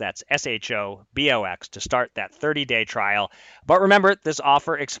SHOWBOX, that's SHOBOX, to start that 30-day trial. But remember, this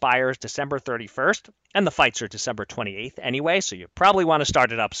offer expires December 31st, and the fights are December 28th anyway, so you probably want to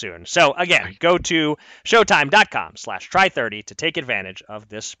start it up soon. So again, go to showtime.com/try30 to take advantage of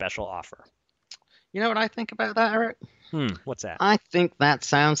this special offer. You know what I think about that, Eric? What's that? I think that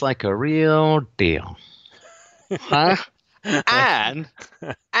sounds like a real deal. Huh? And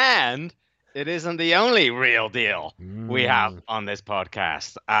it isn't the only real deal we have on this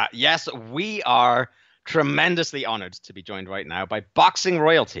podcast. Yes, we are tremendously honored to be joined right now by boxing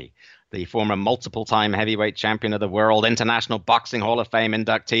royalty, the former multiple-time heavyweight champion of the world, International Boxing Hall of Fame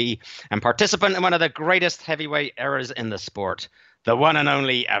inductee, and participant in one of the greatest heavyweight eras in the sport, the one and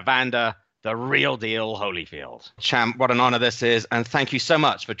only Evander, the real deal Holyfield. Champ, what an honor this is, and thank you so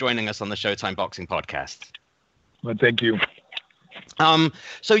much for joining us on the Showtime Boxing Podcast. Well, thank you.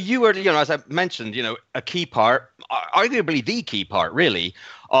 So you were, as I mentioned, a key part, arguably the key part, really,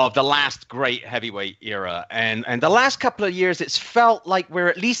 of the last great heavyweight era. And the last couple of years, it's felt like we're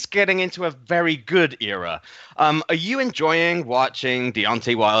at least getting into a very good era. Are you enjoying watching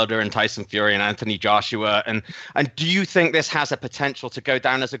Deontay Wilder and Tyson Fury and Anthony Joshua? And do you think this has a potential to go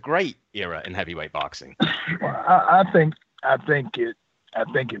down as a great era in heavyweight boxing? Well, I think it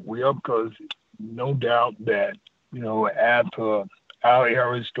will, because no doubt that, after our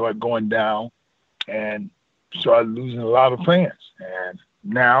era started going down and started losing a lot of fans. And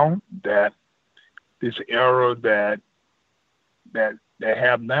now that this era that they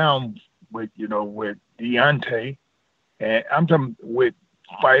have now with Deontay, and I'm talking with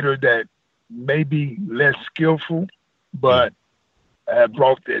fighter that may be less skillful, but have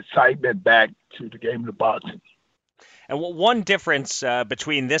brought the excitement back to the game of boxing. And one difference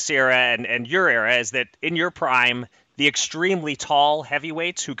between this era and your era is that in your prime, the extremely tall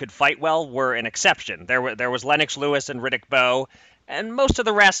heavyweights who could fight well were an exception. There was Lennox Lewis and Riddick Bowe, and most of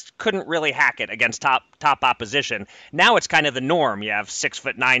the rest couldn't really hack it against top opposition. Now it's kind of the norm. You have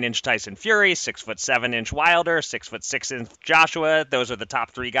 6'9" Tyson Fury, 6'7" Wilder, 6'6" Joshua. Those are the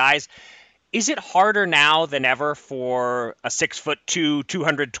top 3 guys. Is it harder now than ever for a 6'2",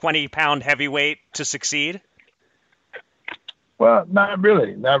 220-pound heavyweight to succeed? Well, not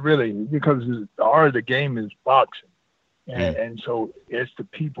really, because the art of the game is boxing. And so it's the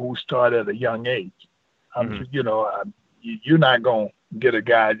people who start at a young age. You're not going to get a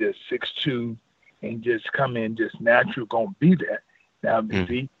guy that's 6'2" and just come in just natural going to be that. Now,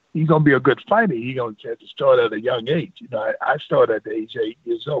 see, he's going to be a good fighter. He's going to have to start at a young age. I started at the age of 8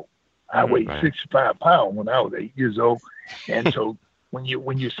 years old. I weighed 65 pounds when I was 8 years old. And so when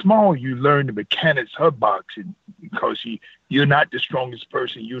you're small, you learn the mechanics of boxing, because you're not the strongest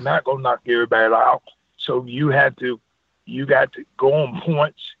person. You're not going to knock everybody out. So you got to go on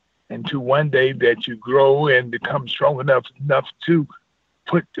points until one day that you grow and become strong enough to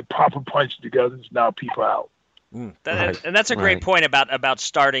put the proper punch together to knock people out. And that's a great point about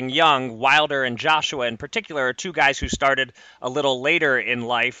starting young. Wilder and Joshua in particular are 2 guys who started a little later in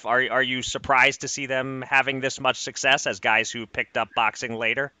life. Are you surprised to see them having this much success as guys who picked up boxing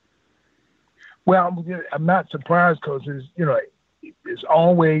later? Well, I'm not surprised, because it's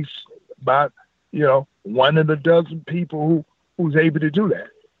always about one of the dozen people who's able to do that.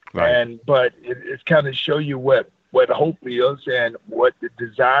 Right. But it's kind of show you what hope is and what the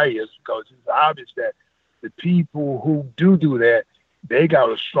desire is, because it's obvious that the people who do that, they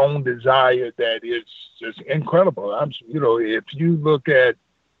got a strong desire that is just incredible. If you look at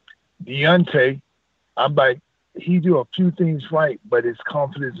Deontay, I'm like, he do a few things right, but his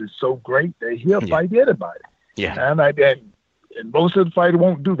confidence is so great that he'll fight anybody. Yeah. And I'm like that, and most of the fighters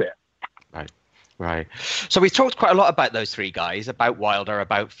won't do that. Right. So we've talked quite a lot about those 3 guys, about Wilder,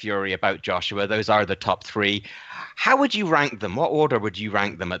 about Fury, about Joshua. Those are the top 3. How would you rank them? What order would you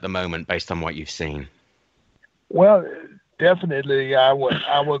rank them at the moment based on what you've seen? Well, definitely, I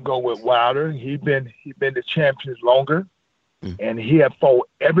would go with Wilder. He been the champion longer, and he had fought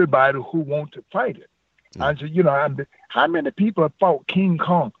everybody who want to fight it. I said, how many people have fought King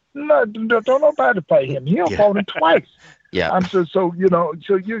Kong? No, don't nobody fight him. He fought him twice. Yeah. I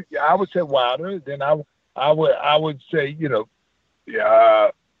would say Wilder. Then I would say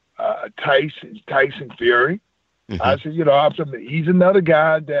Tyson Fury. I said he's another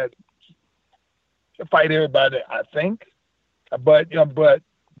guy that can fight everybody. I think, but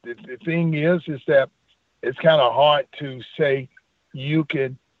the thing is that it's kind of hard to say you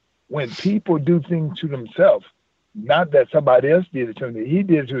can when people do things to themselves. Not that somebody else did it to him. He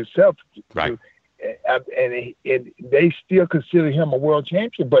did it to himself. Right. And they still consider him a world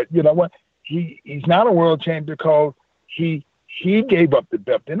champion. But you know what? He's not a world champion because he gave up the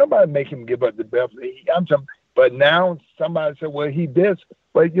belt. Did nobody make him give up the belt? But now somebody said, well, he did.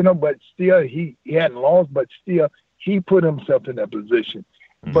 But but still he hadn't lost. But still he put himself in that position.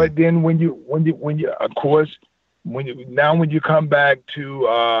 Mm-hmm. But then when you of course when you come back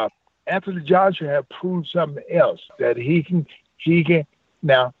to Anthony Joshua have proved something else that he can.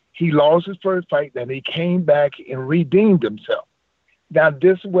 Now he lost his first fight, then he came back and redeemed himself. Now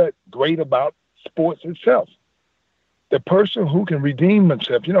this is what's great about sports itself. The person who can redeem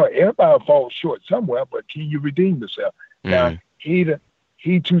himself, everybody falls short somewhere, but can you redeem yourself? Mm-hmm. Now he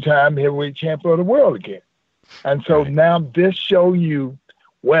 2-time heavyweight champion of the world again, and so now this show you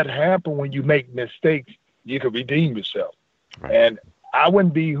what happened when you make mistakes. You can redeem yourself, and I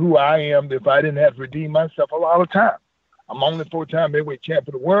wouldn't be who I am if I didn't have to redeem myself a lot of time. I'm only 4-time heavyweight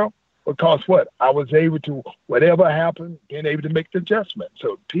champion of the world because what? I was able to, whatever happened, being able to make the adjustment.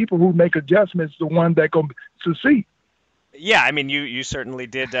 So people who make adjustments are the ones that going to succeed. Yeah, I mean, you certainly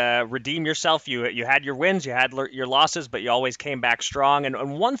did redeem yourself. You had your wins, you had your losses, but you always came back strong.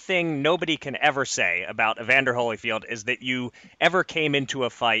 And one thing nobody can ever say about Evander Holyfield is that you ever came into a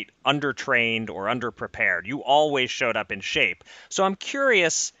fight undertrained or underprepared. You always showed up in shape. So I'm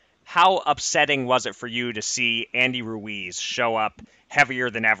curious, how upsetting was it for you to see Andy Ruiz show up heavier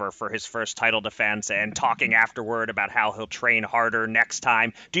than ever for his first title defense and talking afterward about how he'll train harder next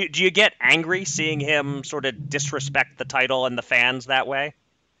time? Do you get angry seeing him sort of disrespect the title and the fans that way?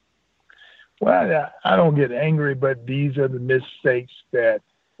 Well, I don't get angry, but these are the mistakes that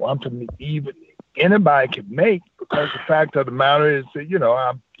even anybody can make, because the fact of the matter is that,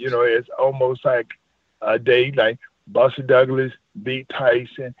 it's almost like a day like Buster Douglas beat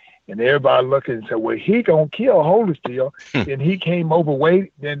Tyson, and everybody looking and said, well, he going to kill Holyfield. And he came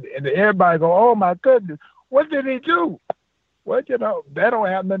overweight, and everybody go, oh, my goodness, what did he do? Well, that don't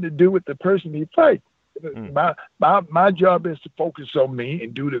have nothing to do with the person he fights. My job is to focus on me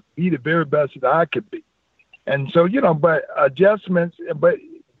and be the very best that I could be. And so, but adjustments, but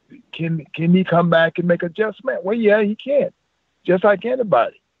can he come back and make adjustment? Well, yeah, he can, just like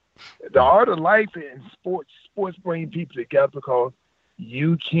anybody. The art of life in sports bring people together because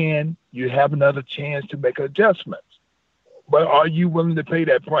you have another chance to make adjustments. But are you willing to pay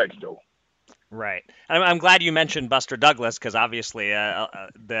that price, though? Right. I'm glad you mentioned Buster Douglas, because obviously the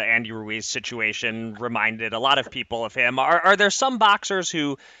Andy Ruiz situation reminded a lot of people of him. Are there some boxers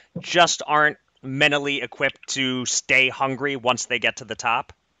who just aren't mentally equipped to stay hungry once they get to the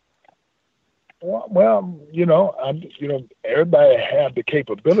top? Well, everybody have the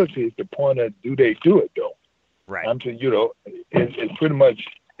capabilities. The point of, do they do it though? Right. I'm saying, it's pretty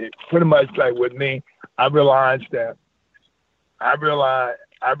much like with me. I realized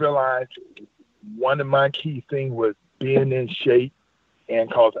one of my key things was being in shape, and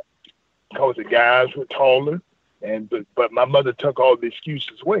cause the guys were taller, but my mother took all the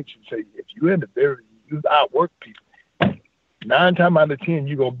excuses away. She said, if you outwork people, 9 times out of 10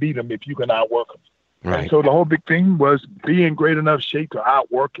 you're gonna beat them if you can outwork them. Right. And so the whole big thing was being great enough shape to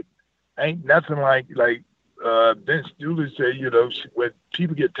outwork it. Ain't nothing like Vince Dooley said, when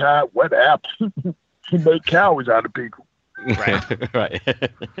people get tired, what happens? You make cowards out of people. Right, right.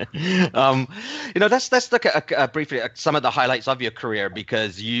 Let's look at briefly at some of the highlights of your career,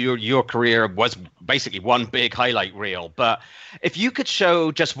 because your career was basically one big highlight reel. But if you could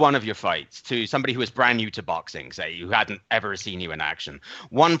show just one of your fights to somebody who was brand new to boxing, say, who hadn't ever seen you in action,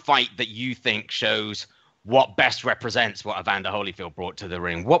 one fight that you think shows what best represents what Evander Holyfield brought to the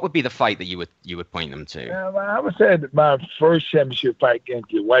ring, what would be the fight that you would point them to? I would say that my first championship fight against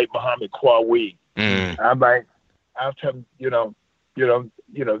the white Muhammad Qawi. I'll tell him,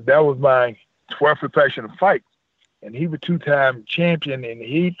 that was my 12th professional fight, and he was 2-time champion, and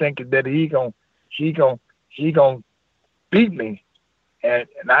he thinking that he gonna beat me, and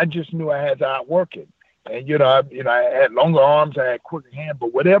I just knew I had to outwork it. And I had longer arms, I had quicker hand,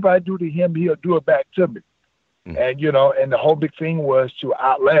 but whatever I do to him, he'll do it back to me. And, you know, and the whole big thing was to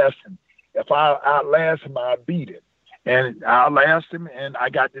outlast him. If I outlast him, I beat him. And I outlasted him, and I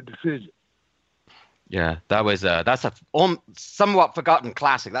got the decision. Yeah, that's a somewhat forgotten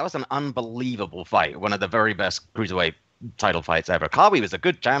classic. That was an unbelievable fight. One of the very best cruiserweight title fights ever. Khawi was a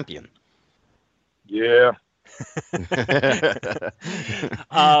good champion. Yeah.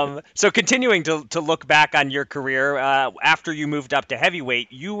 So continuing to look back on your career, after you moved up to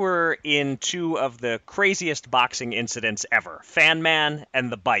heavyweight, you were in two of the craziest boxing incidents ever, Fan Man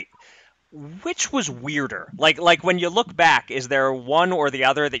and The Bite. Which was weirder? Like when you look back, is there one or the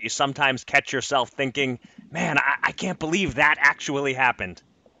other that you sometimes catch yourself thinking, man, I can't believe that actually happened?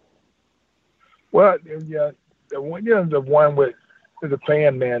 Well, yeah, the one with the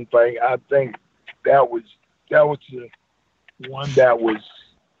Fan Man thing, I think that was the one that was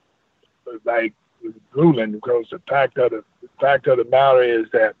like grueling, because the fact of the matter is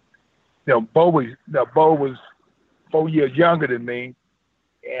that, you know, Bo was 4 years younger than me,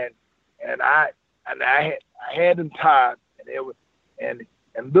 and I had him tied, and it was and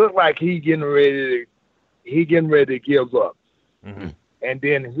looked like he getting ready to give up. Mm-hmm. And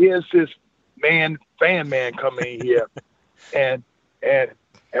then here's this Fan Man coming in here, and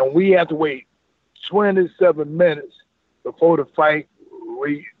we have to wait 27 minutes before the fight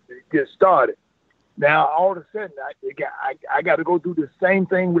gets started. Now all of a sudden I got to go through the same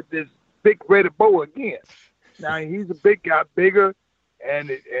thing with this big Red Bo again. Now he's a big guy, bigger,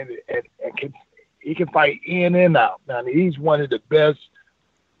 and he can fight in and out. Now he's one of the best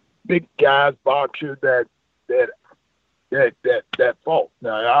big guys boxer that fought.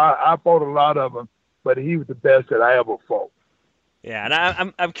 Now I fought a lot of them, but he was the best that I ever fought. Yeah,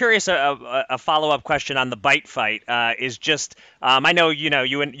 and I'm curious. A follow-up question on the Bite fight is just I know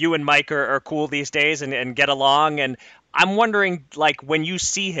you and Mike are cool these days and get along, and I'm wondering, like, when you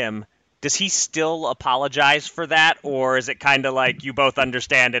see him, does he still apologize for that, or is it kind of like you both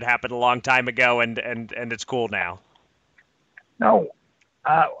understand it happened a long time ago and it's cool now? No,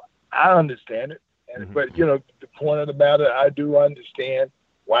 I understand it, but you know, the point of the matter, I do understand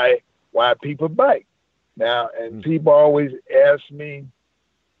why people bite. Now, and people always ask me,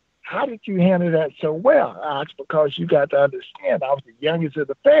 how did you handle that so well? I asked, because you got to understand, I was the youngest of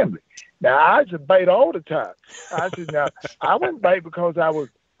the family. Now, I used to bite all the time. I said, now, I wouldn't bite because I was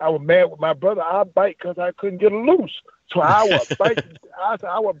mad with my brother. I bite because I couldn't get loose. So I would bite.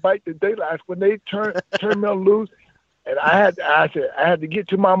 I would bite the daylight when they turn me loose, and I had to get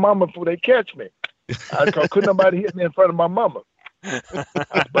to my mama before they catch me. Because couldn't nobody hit me in front of my mama.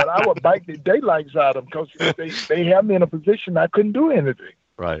 But I would bite the daylights out of them because they had me in a position I couldn't do anything.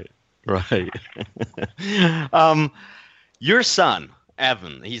 Right. Your son,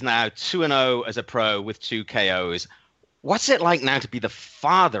 Evan, he's now 2-0 as a pro with 2 KOs. What's it like now to be the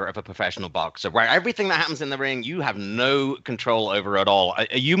father of a professional boxer, where everything that happens in the ring you have no control over at all? Are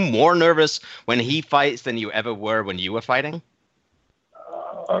you more nervous when he fights than you ever were when you were fighting?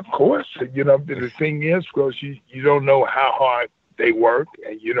 Of course. You know, the thing is, because you don't know how hard they work,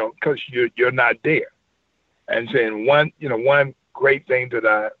 and you know, because you're not there. And saying one great thing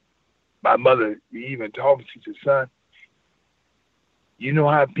that my mother even taught me, she said, son, you know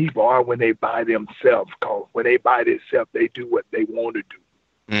how people are when they by themselves. Because when they by themselves, they do what they want to do.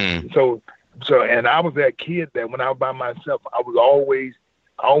 Mm. So, and I was that kid that when I was by myself, I was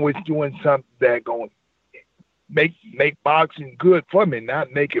always doing something that going make boxing good for me,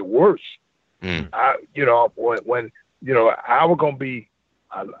 not make it worse. Mm. When I was gonna be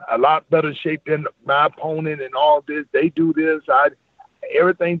a lot better shape than my opponent and all this. They do this.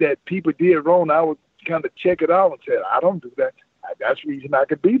 Everything that people did wrong, I would kind of check it out and say, I don't do that. That's the reason I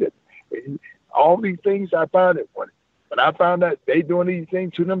could beat it. And all these things I found it when I found out they doing these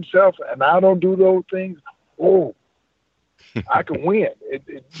things to themselves and I don't do those things. Oh, I can win.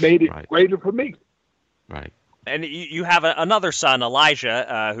 It made it greater for me. Right. And you have another son,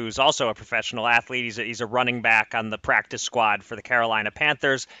 Elijah, who's also a professional athlete. He's a running back on the practice squad for the Carolina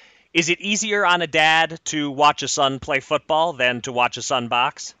Panthers. Is it easier on a dad to watch a son play football than to watch a son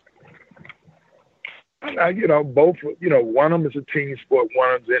box? Both. One of them is a team sport,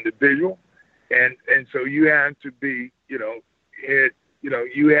 one of them is individual, and so you have to be, you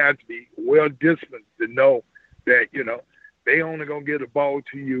have to be well disciplined to know that they only gonna get the ball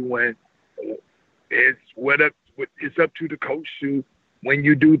to you when it's up to the coach to when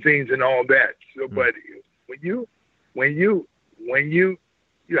you do things and all that. So, but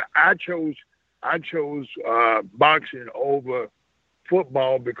I chose boxing over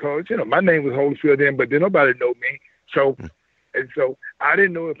football because my name was Holyfield then, but then nobody know me. So, and so I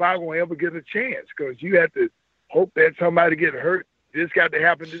didn't know if I was gonna ever get a chance because you have to hope that somebody get hurt. This got to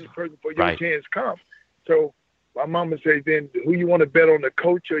happen to this person before your chance comes. So my mama says, then who you want to bet on, the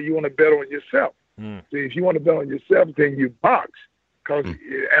coach or you want to bet on yourself? So if you want to bet on yourself, then you box. Because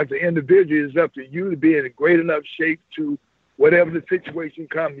as an individual, it's up to you to be in a great enough shape to whatever the situation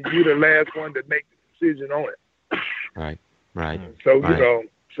comes, you're the last one to make the decision on it. Right. So, you know,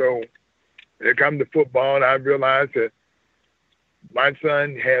 so it comes to football, and I realized that my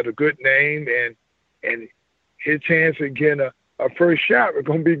son had a good name, and his chance of getting a first shot was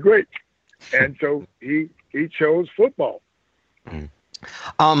going to be great. And so he chose football.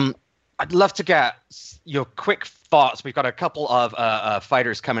 I'd love to get your quick thoughts. We've got a couple of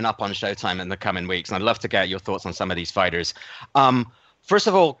fighters coming up on Showtime in the coming weeks, and I'd love to get your thoughts on some of these fighters. First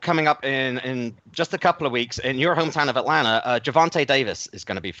of all, coming up in just a couple of weeks in your hometown of Atlanta, Gervonta Davis is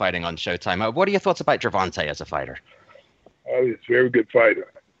going to be fighting on Showtime. What are your thoughts about Gervonta as a fighter? Oh, he's a very good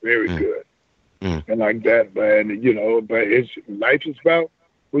fighter. Very good. And like that, man, you know, but life is about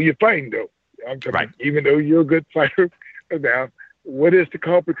who you're fighting, though. I'm talking, even though you're a good fighter, now, what is the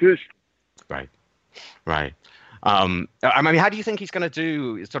competition? Right. I mean, how do you think he's going to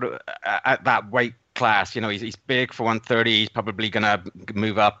do sort of at that weight class? You know, he's big for 130. He's probably going to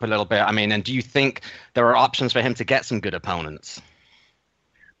move up a little bit. I mean, and do you think there are options for him to get some good opponents?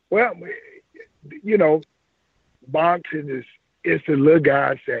 Well, you know, boxing is the little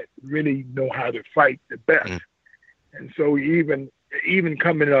guys that really know how to fight the best. And so even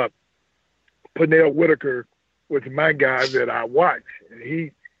coming up, Pernell Whitaker was my guy that I watched. And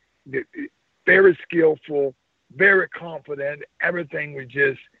he very skillful, very confident. Everything was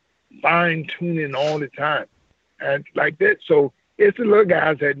just fine-tuning all the time. And like that. So it's the little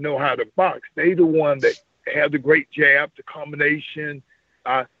guys that know how to box. They the one that have the great jab, the combination,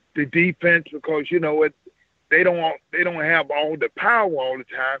 the defense, because, you know, they don't have all the power all the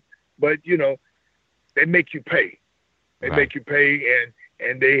time, but, you know, they make you pay. They make you pay,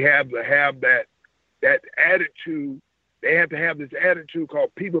 and they have to have that attitude. They have to have this attitude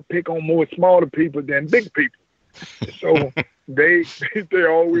called people pick on more smaller people than big people. So they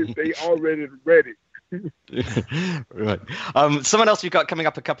already ready. Right. Someone else we've got coming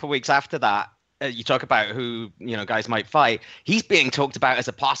up a couple of weeks after that. You talk about who, you know, guys might fight. He's being talked about as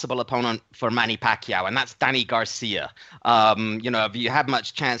a possible opponent for Manny Pacquiao, and that's Danny Garcia. You know, have you had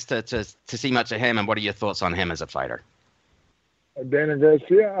much chance to see much of him, and what are your thoughts on him as a fighter? Danny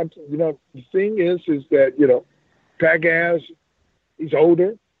Garcia, you know, the thing is that, you know, Pacquiao, he's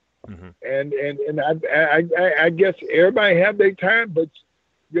older, and I guess everybody have their time, but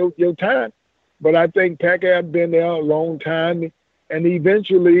your time. But I think Pacquiao been there a long time, and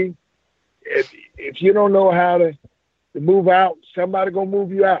eventually, if you don't know how to move out, somebody gonna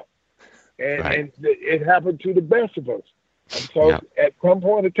move you out, and it happened to the best of us. And so at some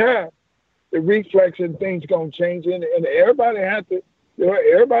point in time, the reflex and things gonna change, and everybody have to, you know,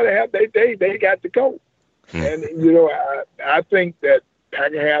 everybody have they got to go. And you know, I think that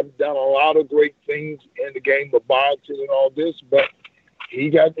Pacquiao has done a lot of great things in the game of boxing and all this, but he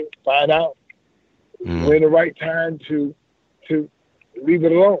got to find out when the right time to leave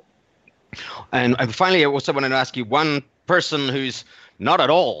it alone. And finally, I also wanted to ask you, one person who's not at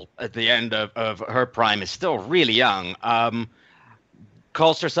all at the end of her prime, is still really young,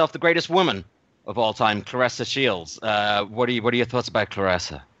 calls herself the greatest woman of all time, Claressa Shields. What are your thoughts about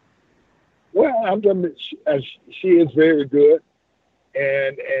Claressa? Well, I'm talking, she is very good,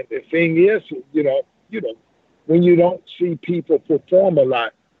 and the thing is, you know, when you don't see people perform a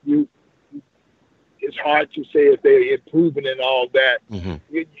lot, it's hard to say if they're improving and all that.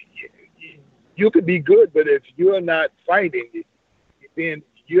 You could be good, but if you're not fighting, then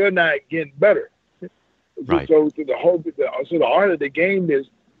you're not getting better. Right. So the art of the game is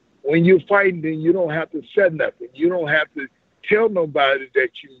when you're fighting, then you don't have to say nothing. You don't have to tell nobody that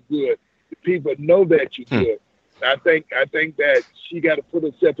you're good. The people know that you're good. I think that she got to put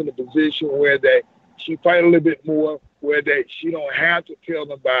herself in a position where that she fight a little bit more, where that she don't have to tell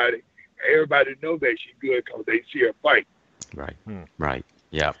nobody. Everybody know that she's good because they see her fight. Right.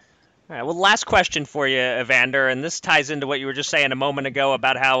 Yeah. All right, well, last question for you, Evander, and this ties into what you were just saying a moment ago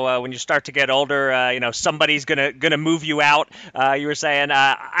about how when you start to get older, you know, somebody's gonna move you out. You were saying,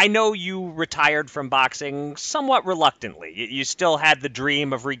 I know you retired from boxing somewhat reluctantly. You still had the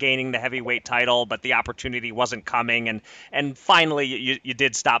dream of regaining the heavyweight title, but the opportunity wasn't coming, and finally you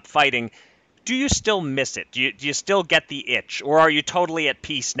did stop fighting. Do you still miss it? Do you still get the itch, or are you totally at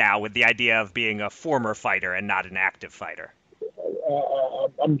peace now with the idea of being a former fighter and not an active fighter?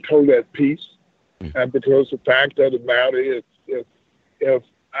 I'm totally at peace, and because the fact of the matter is, if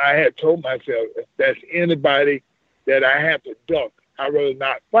I had told myself if there's anybody that I have to duck, I'd rather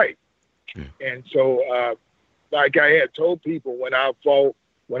not fight. And so, like I had told people when I fought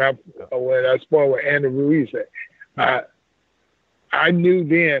when I sparred with Andy Ruiz. I knew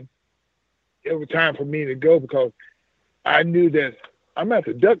then it was time for me to go because I knew that I'm going to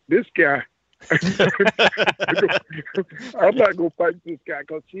have to duck this guy. I'm not going to fight this guy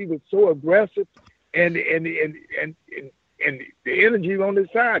because he was so aggressive and the energy on his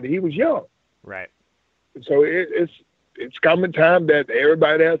side. He was young. Right. So it's coming time that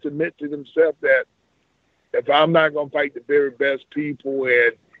everybody has to admit to themselves that if I'm not going to fight the very best people,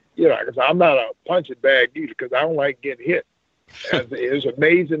 and because I'm not a punching bag either, because I don't like getting hit. It's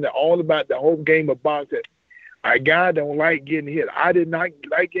amazing that all about the whole game of boxing, a guy don't like getting hit. I did not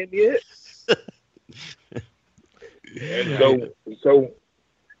like getting hit. And so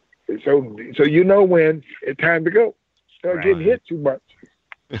when it's time to go, start getting hit too much.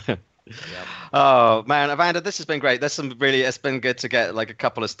 Yep. Oh man, Evander, this has been great. It's been good to get like a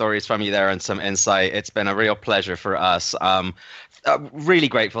couple of stories from you there and some insight. It's been a real pleasure for us. Really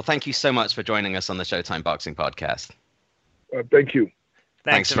grateful. Thank you so much for joining us on the Showtime Boxing Podcast. Thank you.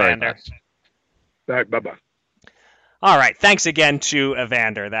 Thanks very much. All right, bye-bye. All right. Thanks again to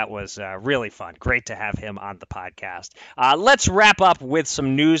Evander. That was really fun. Great to have him on the podcast. Let's wrap up with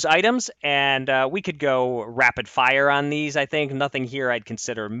some news items, and we could go rapid fire on these, I think. Nothing here I'd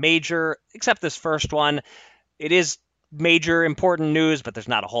consider major, except this first one. It is major, important news, but there's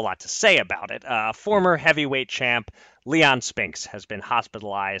not a whole lot to say about it. Former heavyweight champ Leon Spinks has been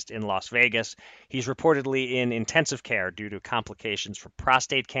hospitalized in Las Vegas. He's reportedly in intensive care due to complications from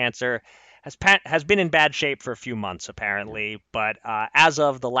prostate cancer. Has been in bad shape for a few months, apparently, but as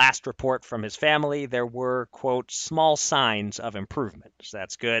of the last report from his family, there were, quote, small signs of improvement. So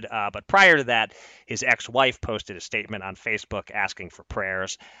that's good. But prior to that, his ex-wife posted a statement on Facebook asking for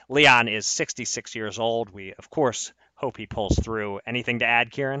prayers. Leon is 66 years old. We, of course, hope he pulls through. Anything to add,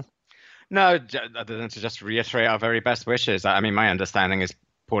 Kieran? No, other than to just reiterate our very best wishes. I mean, my understanding is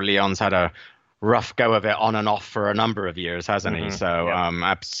poor Leon's had a rough go of it on and off for a number of years, hasn't he? So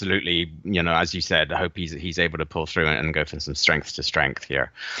absolutely, as you said, I hope he's able to pull through and go from some strength to strength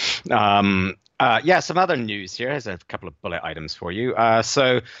here. Some other news here. Here's a couple of bullet items for you.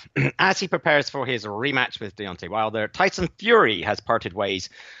 So as he prepares for his rematch with Deontay Wilder, Tyson Fury has parted ways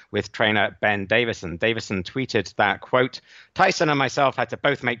with trainer Ben Davison. Davison tweeted that, quote, Tyson and myself had to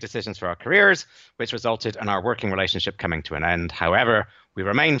both make decisions for our careers, which resulted in our working relationship coming to an end. However, we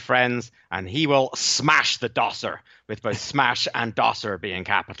remain friends, and he will smash the dosser, with both smash and dosser being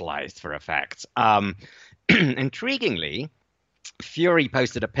capitalized for effect. Intriguingly, Fury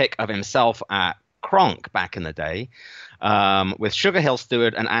posted a pic of himself at Kronk back in the day with Sugar Hill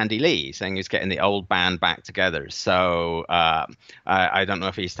Stewart and Andy Lee, saying he's getting the old band back together. So I don't know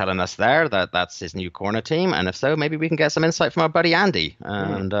if he's telling us there that that's his new corner team, and if so, maybe we can get some insight from our buddy Andy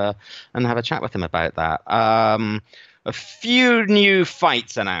and have a chat with him about that. A few new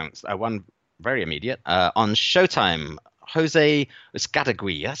fights announced. One very immediate on Showtime. Jose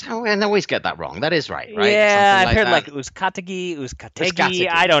Uzcategui. That's how I always get that wrong. That is right? Yeah, I've heard like Uzcategui.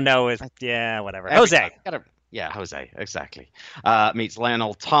 I don't know. Whatever. Jose. Jose, exactly. Meets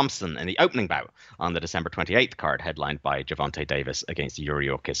Lionel Thompson in the opening bout on the December 28th card, headlined by Gervonta Davis against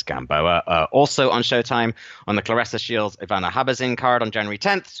Yuriorkis Gamboa. Also on Showtime, on the Claressa Shields Ivana Habazin card on January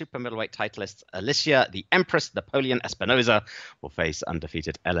 10th, super middleweight titleist Alicia the Empress Napoleon Espinoza will face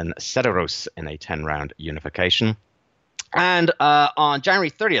undefeated Ellen Cederroos in a 10-round unification. And on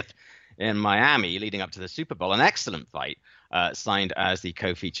January 30th in Miami, leading up to the Super Bowl, an excellent fight. Signed as the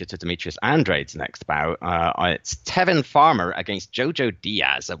co-feature to Demetrius Andrade's next bout. It's Tevin Farmer against Jojo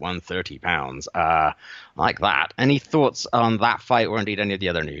Diaz at 130 pounds. Like that. Any thoughts on that fight or indeed any of the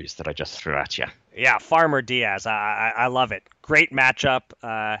other news that I just threw at you? Yeah, Farmer Diaz. I love it. Great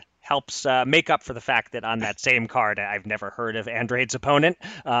matchup. Helps make up for the fact that on that same card, I've never heard of Andrade's opponent.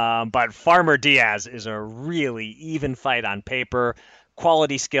 But Farmer Diaz is a really even fight on paper.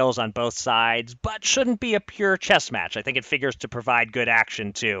 Quality skills on both sides, but shouldn't be a pure chess match. I think it figures to provide good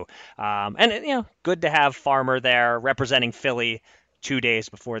action too. And good to have Farmer there representing Philly 2 days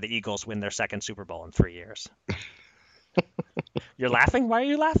before the Eagles win their second Super Bowl in 3 years. You're laughing? Why are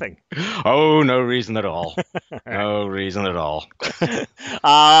you laughing? Oh, no reason at all. No reason at all.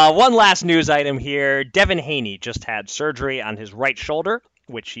 One last news item here. Devin Haney just had surgery on his right shoulder,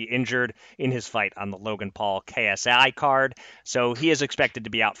 which he injured in his fight on the Logan Paul KSI card. So he is expected to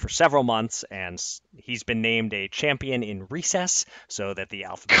be out for several months, and he's been named a champion in recess so that the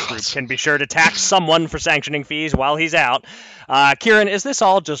Alphabet Group can be sure to tax someone for sanctioning fees while he's out. Kieran, is this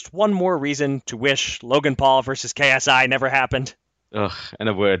all just one more reason to wish Logan Paul versus KSI never happened? Ugh, in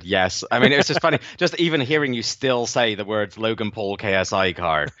a word, yes. I mean, it's just funny. Just even hearing you still say the words Logan Paul KSI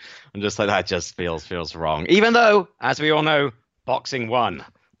card, I'm just like, that just feels wrong. Even though, as we all know, Boxing 1.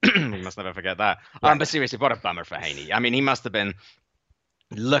 We must never forget that. But seriously, what a bummer for Haney. I mean, he must have been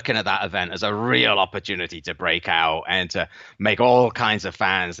looking at that event as a real opportunity to break out and to make all kinds of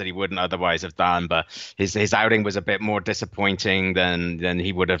fans that he wouldn't otherwise have done. But his outing was a bit more disappointing than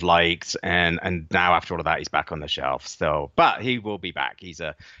he would have liked. And now after all of that, he's back on the shelf still. But he will be back. He's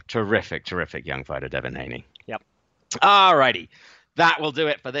a terrific, terrific young fighter, Devin Haney. Yep. All righty. That will do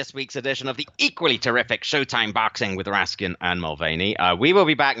it for this week's edition of the equally terrific Showtime Boxing with Raskin and Mulvaney. We will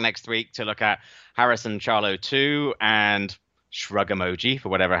be back next week to look at Harrison Charlo 2 and shrug emoji for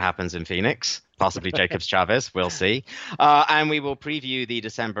whatever happens in Phoenix. Possibly Jacobs Chavez. We'll see. And we will preview the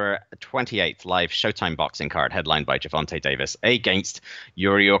December 28th live Showtime boxing card headlined by Gervonta Davis against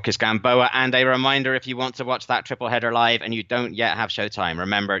Yuriorkis Gamboa. And a reminder, if you want to watch that triple header live and you don't yet have Showtime,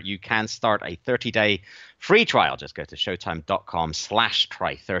 remember you can start a 30-day free trial. Just go to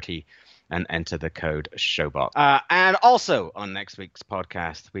showtime.com/try30 and enter the code SHOWBOX. And also on next week's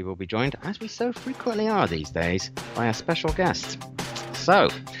podcast, we will be joined, as we so frequently are these days, by a special guest. So,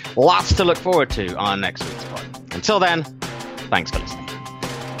 lots to look forward to on next week's pod. Until then, thanks for listening.